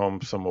bring home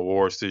some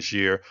awards this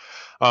year.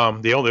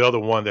 The only other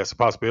one that's a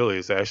possibility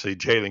is actually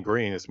Jalen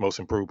Green is most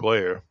improved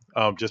player,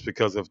 just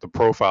because of the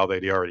profile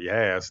that he already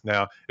has.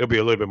 Now, it'll be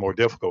a little bit more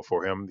difficult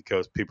for him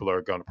because people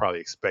are going to probably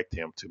expect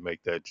him to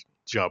make that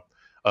jump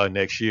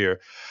next year.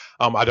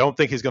 I don't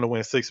think he's going to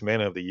win Sixth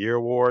Man of the Year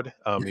award,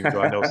 even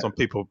though I know some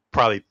people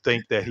probably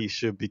think that he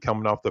should be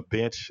coming off the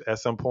bench at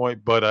some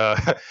point.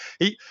 But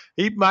he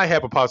might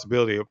have a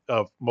possibility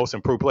of most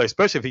improved player,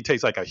 especially if he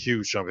takes like a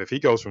huge jump. If he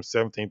goes from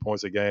 17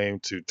 points a game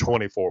to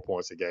 24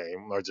 points a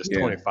game or just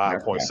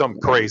 25 points,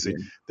 something crazy,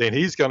 then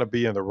he's going to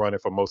be in the running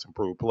for most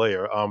improved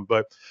player.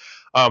 But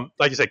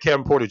like you said,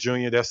 Kevin Porter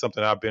Jr., that's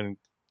something I've been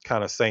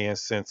kind of saying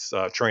since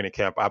training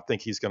camp. I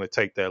think he's going to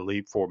take that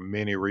leap for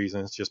many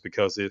reasons, just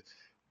because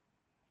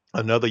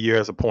another year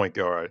as a point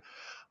guard,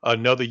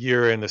 another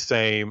year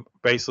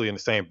basically in the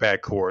same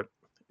backcourt.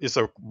 It's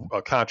a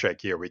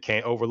contract year. We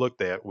can't overlook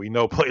that. We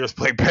know players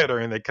play better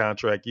in their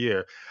contract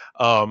year.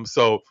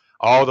 So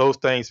all those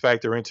things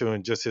factor into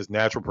and just his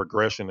natural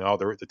progression and all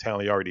the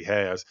talent he already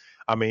has.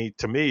 I mean,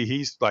 to me,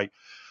 he's like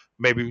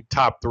maybe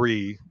top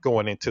 3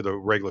 going into the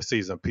regular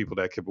season, people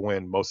that could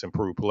win most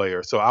improved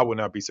player. So I would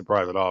not be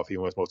surprised at all if he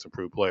wins most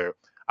improved player.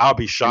 I'll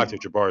be shocked if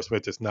Jabari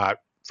Smith is not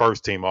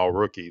first team all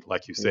rookie,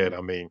 like you said.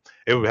 I mean,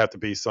 it would have to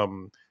be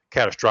something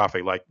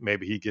catastrophic, like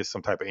maybe he gets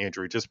some type of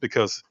injury, just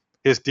because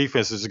his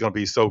defense is going to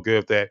be so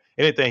good that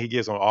anything he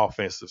gives on the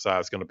offensive side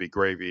is going to be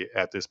gravy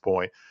at this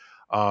point.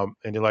 And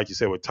then, like you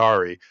said, with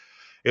Tari,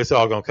 it's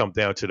all going to come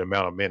down to the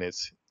amount of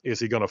minutes. Is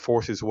he going to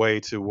force his way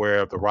to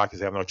where the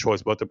Rockets have no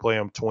choice but to play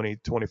him 20,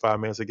 25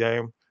 minutes a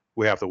game?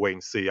 We have to wait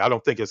and see. I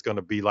don't think it's going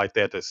to be like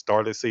that at the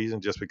start of the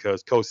season just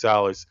because Coach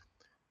Salas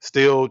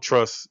still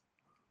trusts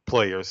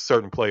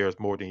certain players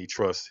more than he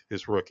trusts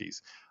his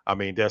rookies. I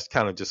mean, that's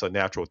kind of just a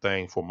natural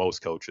thing for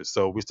most coaches.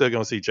 So we're still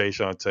going to see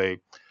Jayshawn Tate.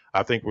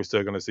 I think we're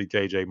still going to see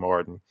KJ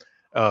Martin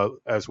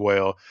as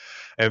well.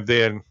 And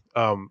then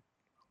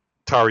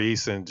Tari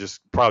Eason just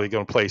probably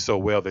going to play so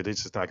well that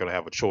it's just not going to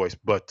have a choice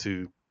but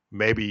to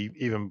maybe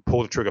even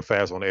pull the trigger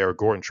fast on the Eric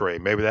Gordon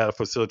trade. Maybe that'll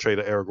facilitate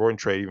the Eric Gordon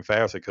trade even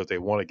faster because they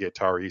want to get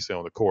Tari Eason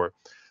on the court.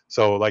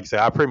 So, like I said,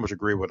 I pretty much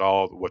agree with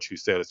all what you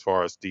said as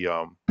far as the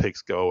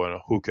picks go and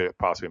who could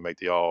possibly make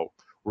the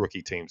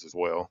all-rookie teams as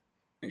well.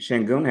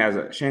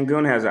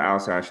 Şengün has an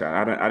outside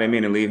shot. I didn't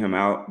mean to leave him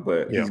out,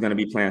 but he's going to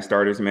be playing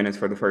starters minutes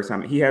for the first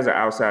time. He has an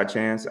outside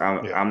chance.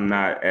 I'm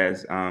not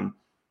as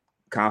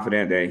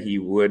confident that he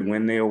would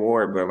win the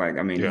award, but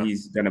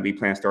he's going to be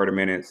playing starter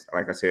minutes,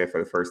 like I said,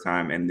 for the first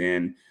time. And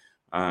then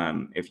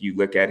if you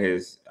look at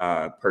his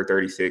per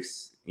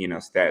 36,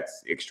 stats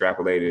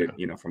extrapolated,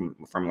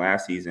 from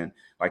last season,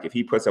 like if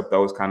he puts up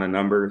those kind of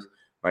numbers,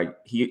 like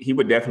he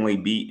would definitely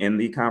be in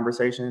the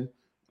conversation.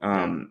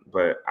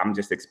 But I'm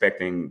just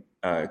expecting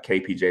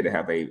KPJ to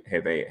have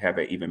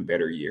a even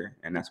better year,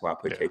 and that's why I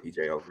put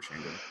KPJ over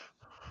Şengün.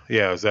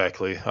 Yeah,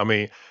 exactly. I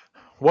mean,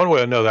 one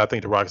way or another, I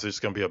think the Rockets are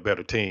just going to be a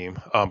better team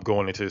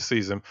going into the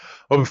season.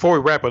 But before we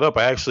wrap it up,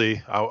 I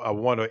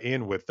want to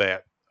end with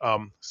that.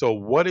 So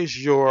what is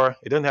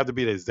it doesn't have to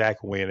be the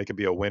exact win. It could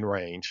be a win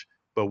range.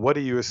 But what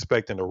are you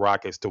expecting the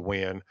Rockets to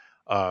win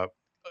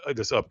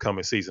this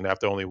upcoming season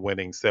after only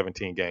winning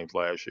 17 games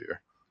last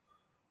year?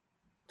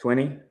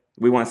 20?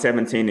 We won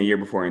 17 the year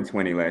before and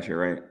 20 last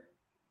year, right?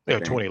 Yeah,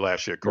 20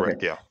 last year, correct,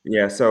 okay. Yeah.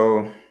 Yeah,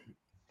 so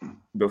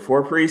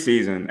before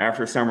preseason,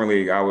 after Summer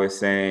League, I was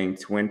saying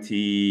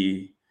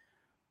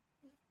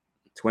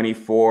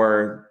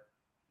 24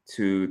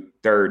 to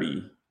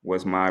 30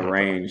 was my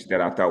range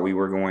that I thought we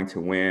were going to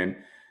win.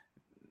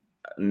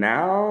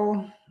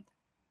 Now,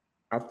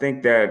 I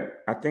think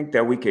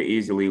that we could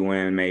easily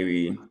win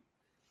maybe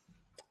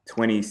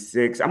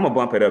 26. I'm going to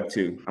bump it up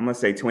too. I'm going to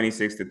say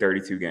 26 to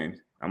 32 games.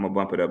 I'm going to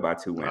bump it up by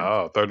 2 wins.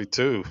 Oh,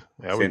 32.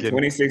 Yeah,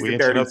 26 to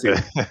 32.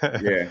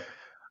 Yeah.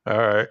 All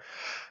right.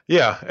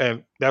 Yeah,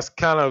 and that's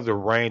kind of the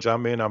range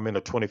I'm in. I'm in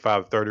the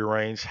 25 to 30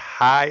 range.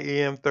 High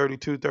end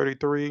 32,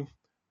 33.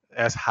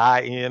 That's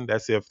high end.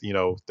 That's if,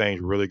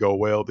 things really go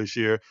well this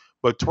year.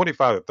 But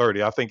 25 to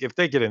 30, I think if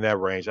they get in that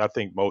range, I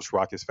think most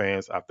Rockets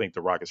fans, I think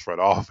the Rockets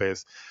front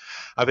office,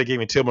 I think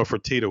even Tillman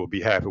Fertitta would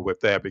be happy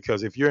with that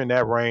because if you're in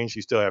that range,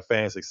 you still have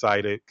fans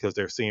excited because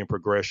they're seeing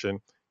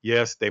progression.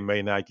 Yes, they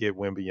may not get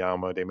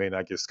Wembanyama, they may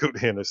not get Scoot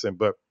Henderson,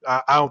 but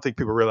I don't think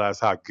people realize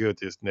how good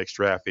this next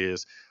draft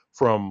is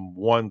from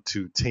 1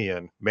 to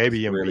 10, maybe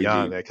even really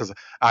beyond that, because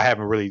I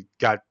haven't really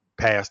got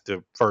past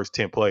the first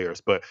 10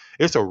 players, but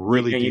it's a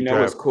really deep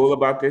draft. What's cool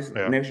about this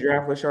next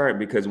draft, Lachard,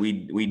 because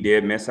we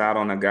did miss out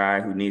on a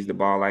guy who needs the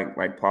ball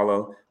like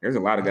Paulo. There's a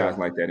lot of guys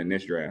like that in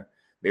this draft.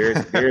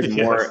 There's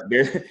more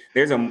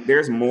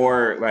there's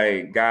more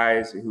like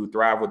guys who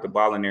thrive with the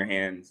ball in their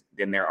hands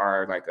than there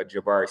are like a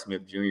Jabari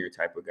Smith Jr.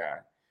 type of guy.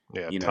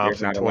 Yeah,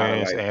 Thompson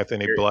twins,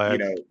 Anthony Black.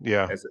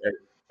 A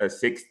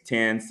 6'10",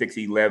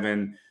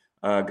 6'11"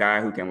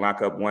 guy who can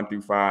lock up 1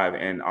 through 5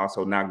 and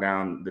also knock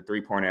down the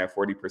 3-pointer at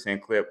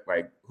 40% clip.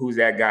 Like, who's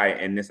that guy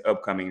in this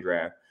upcoming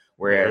draft?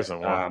 Whereas,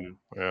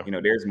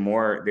 there's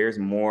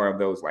more of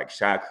those like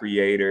shot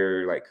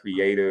creator, like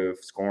creative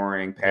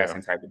scoring,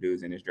 passing type of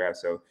dudes in this draft.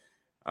 So,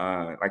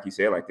 like you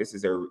said, like this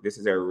is a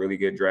really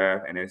good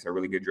draft, and it's a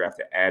really good draft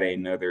to add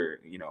another,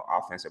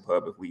 offensive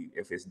hub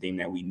if it's deemed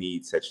that we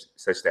need such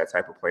that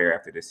type of player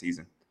after this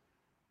season.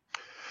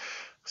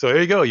 So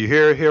there you go. You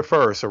hear it here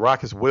first. The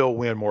Rockets will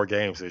win more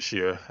games this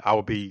year.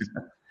 I'll be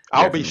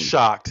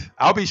shocked.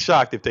 I'll be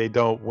shocked if they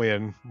don't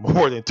win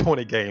more than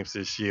 20 games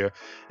this year.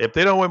 If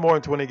they don't win more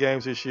than 20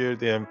 games this year,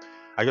 then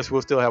I guess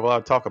we'll still have a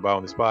lot to talk about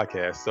on this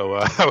podcast. So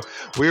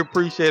we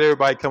appreciate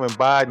everybody coming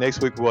by.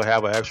 Next week we'll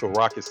have another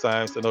Rocket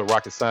Science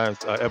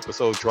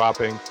episode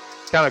dropping,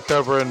 kind of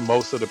covering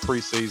most of the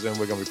preseason.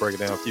 We're going to be breaking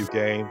down a few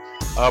games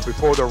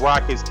before the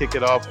Rockets kick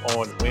it off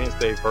on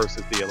Wednesday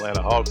versus the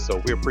Atlanta Hawks.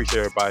 So we appreciate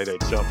everybody that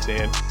jumps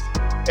in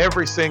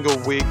every single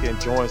week and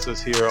joins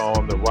us here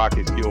on the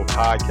Rocket Fuel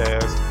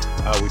podcast.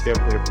 We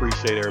definitely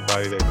appreciate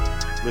everybody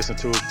that listen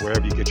to us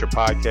wherever you get your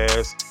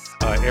podcasts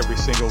every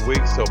single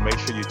week. So make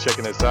sure you're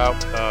checking us out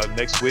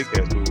next week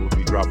as we will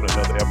be dropping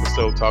another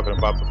episode talking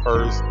about the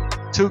first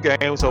 2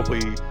 games,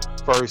 hopefully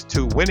first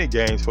 2 winning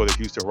games for the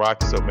Houston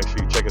Rockets. So make sure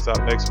you check us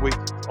out next week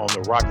on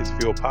the Rockets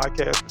Fuel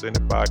podcast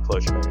presented by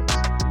Clutch Fans.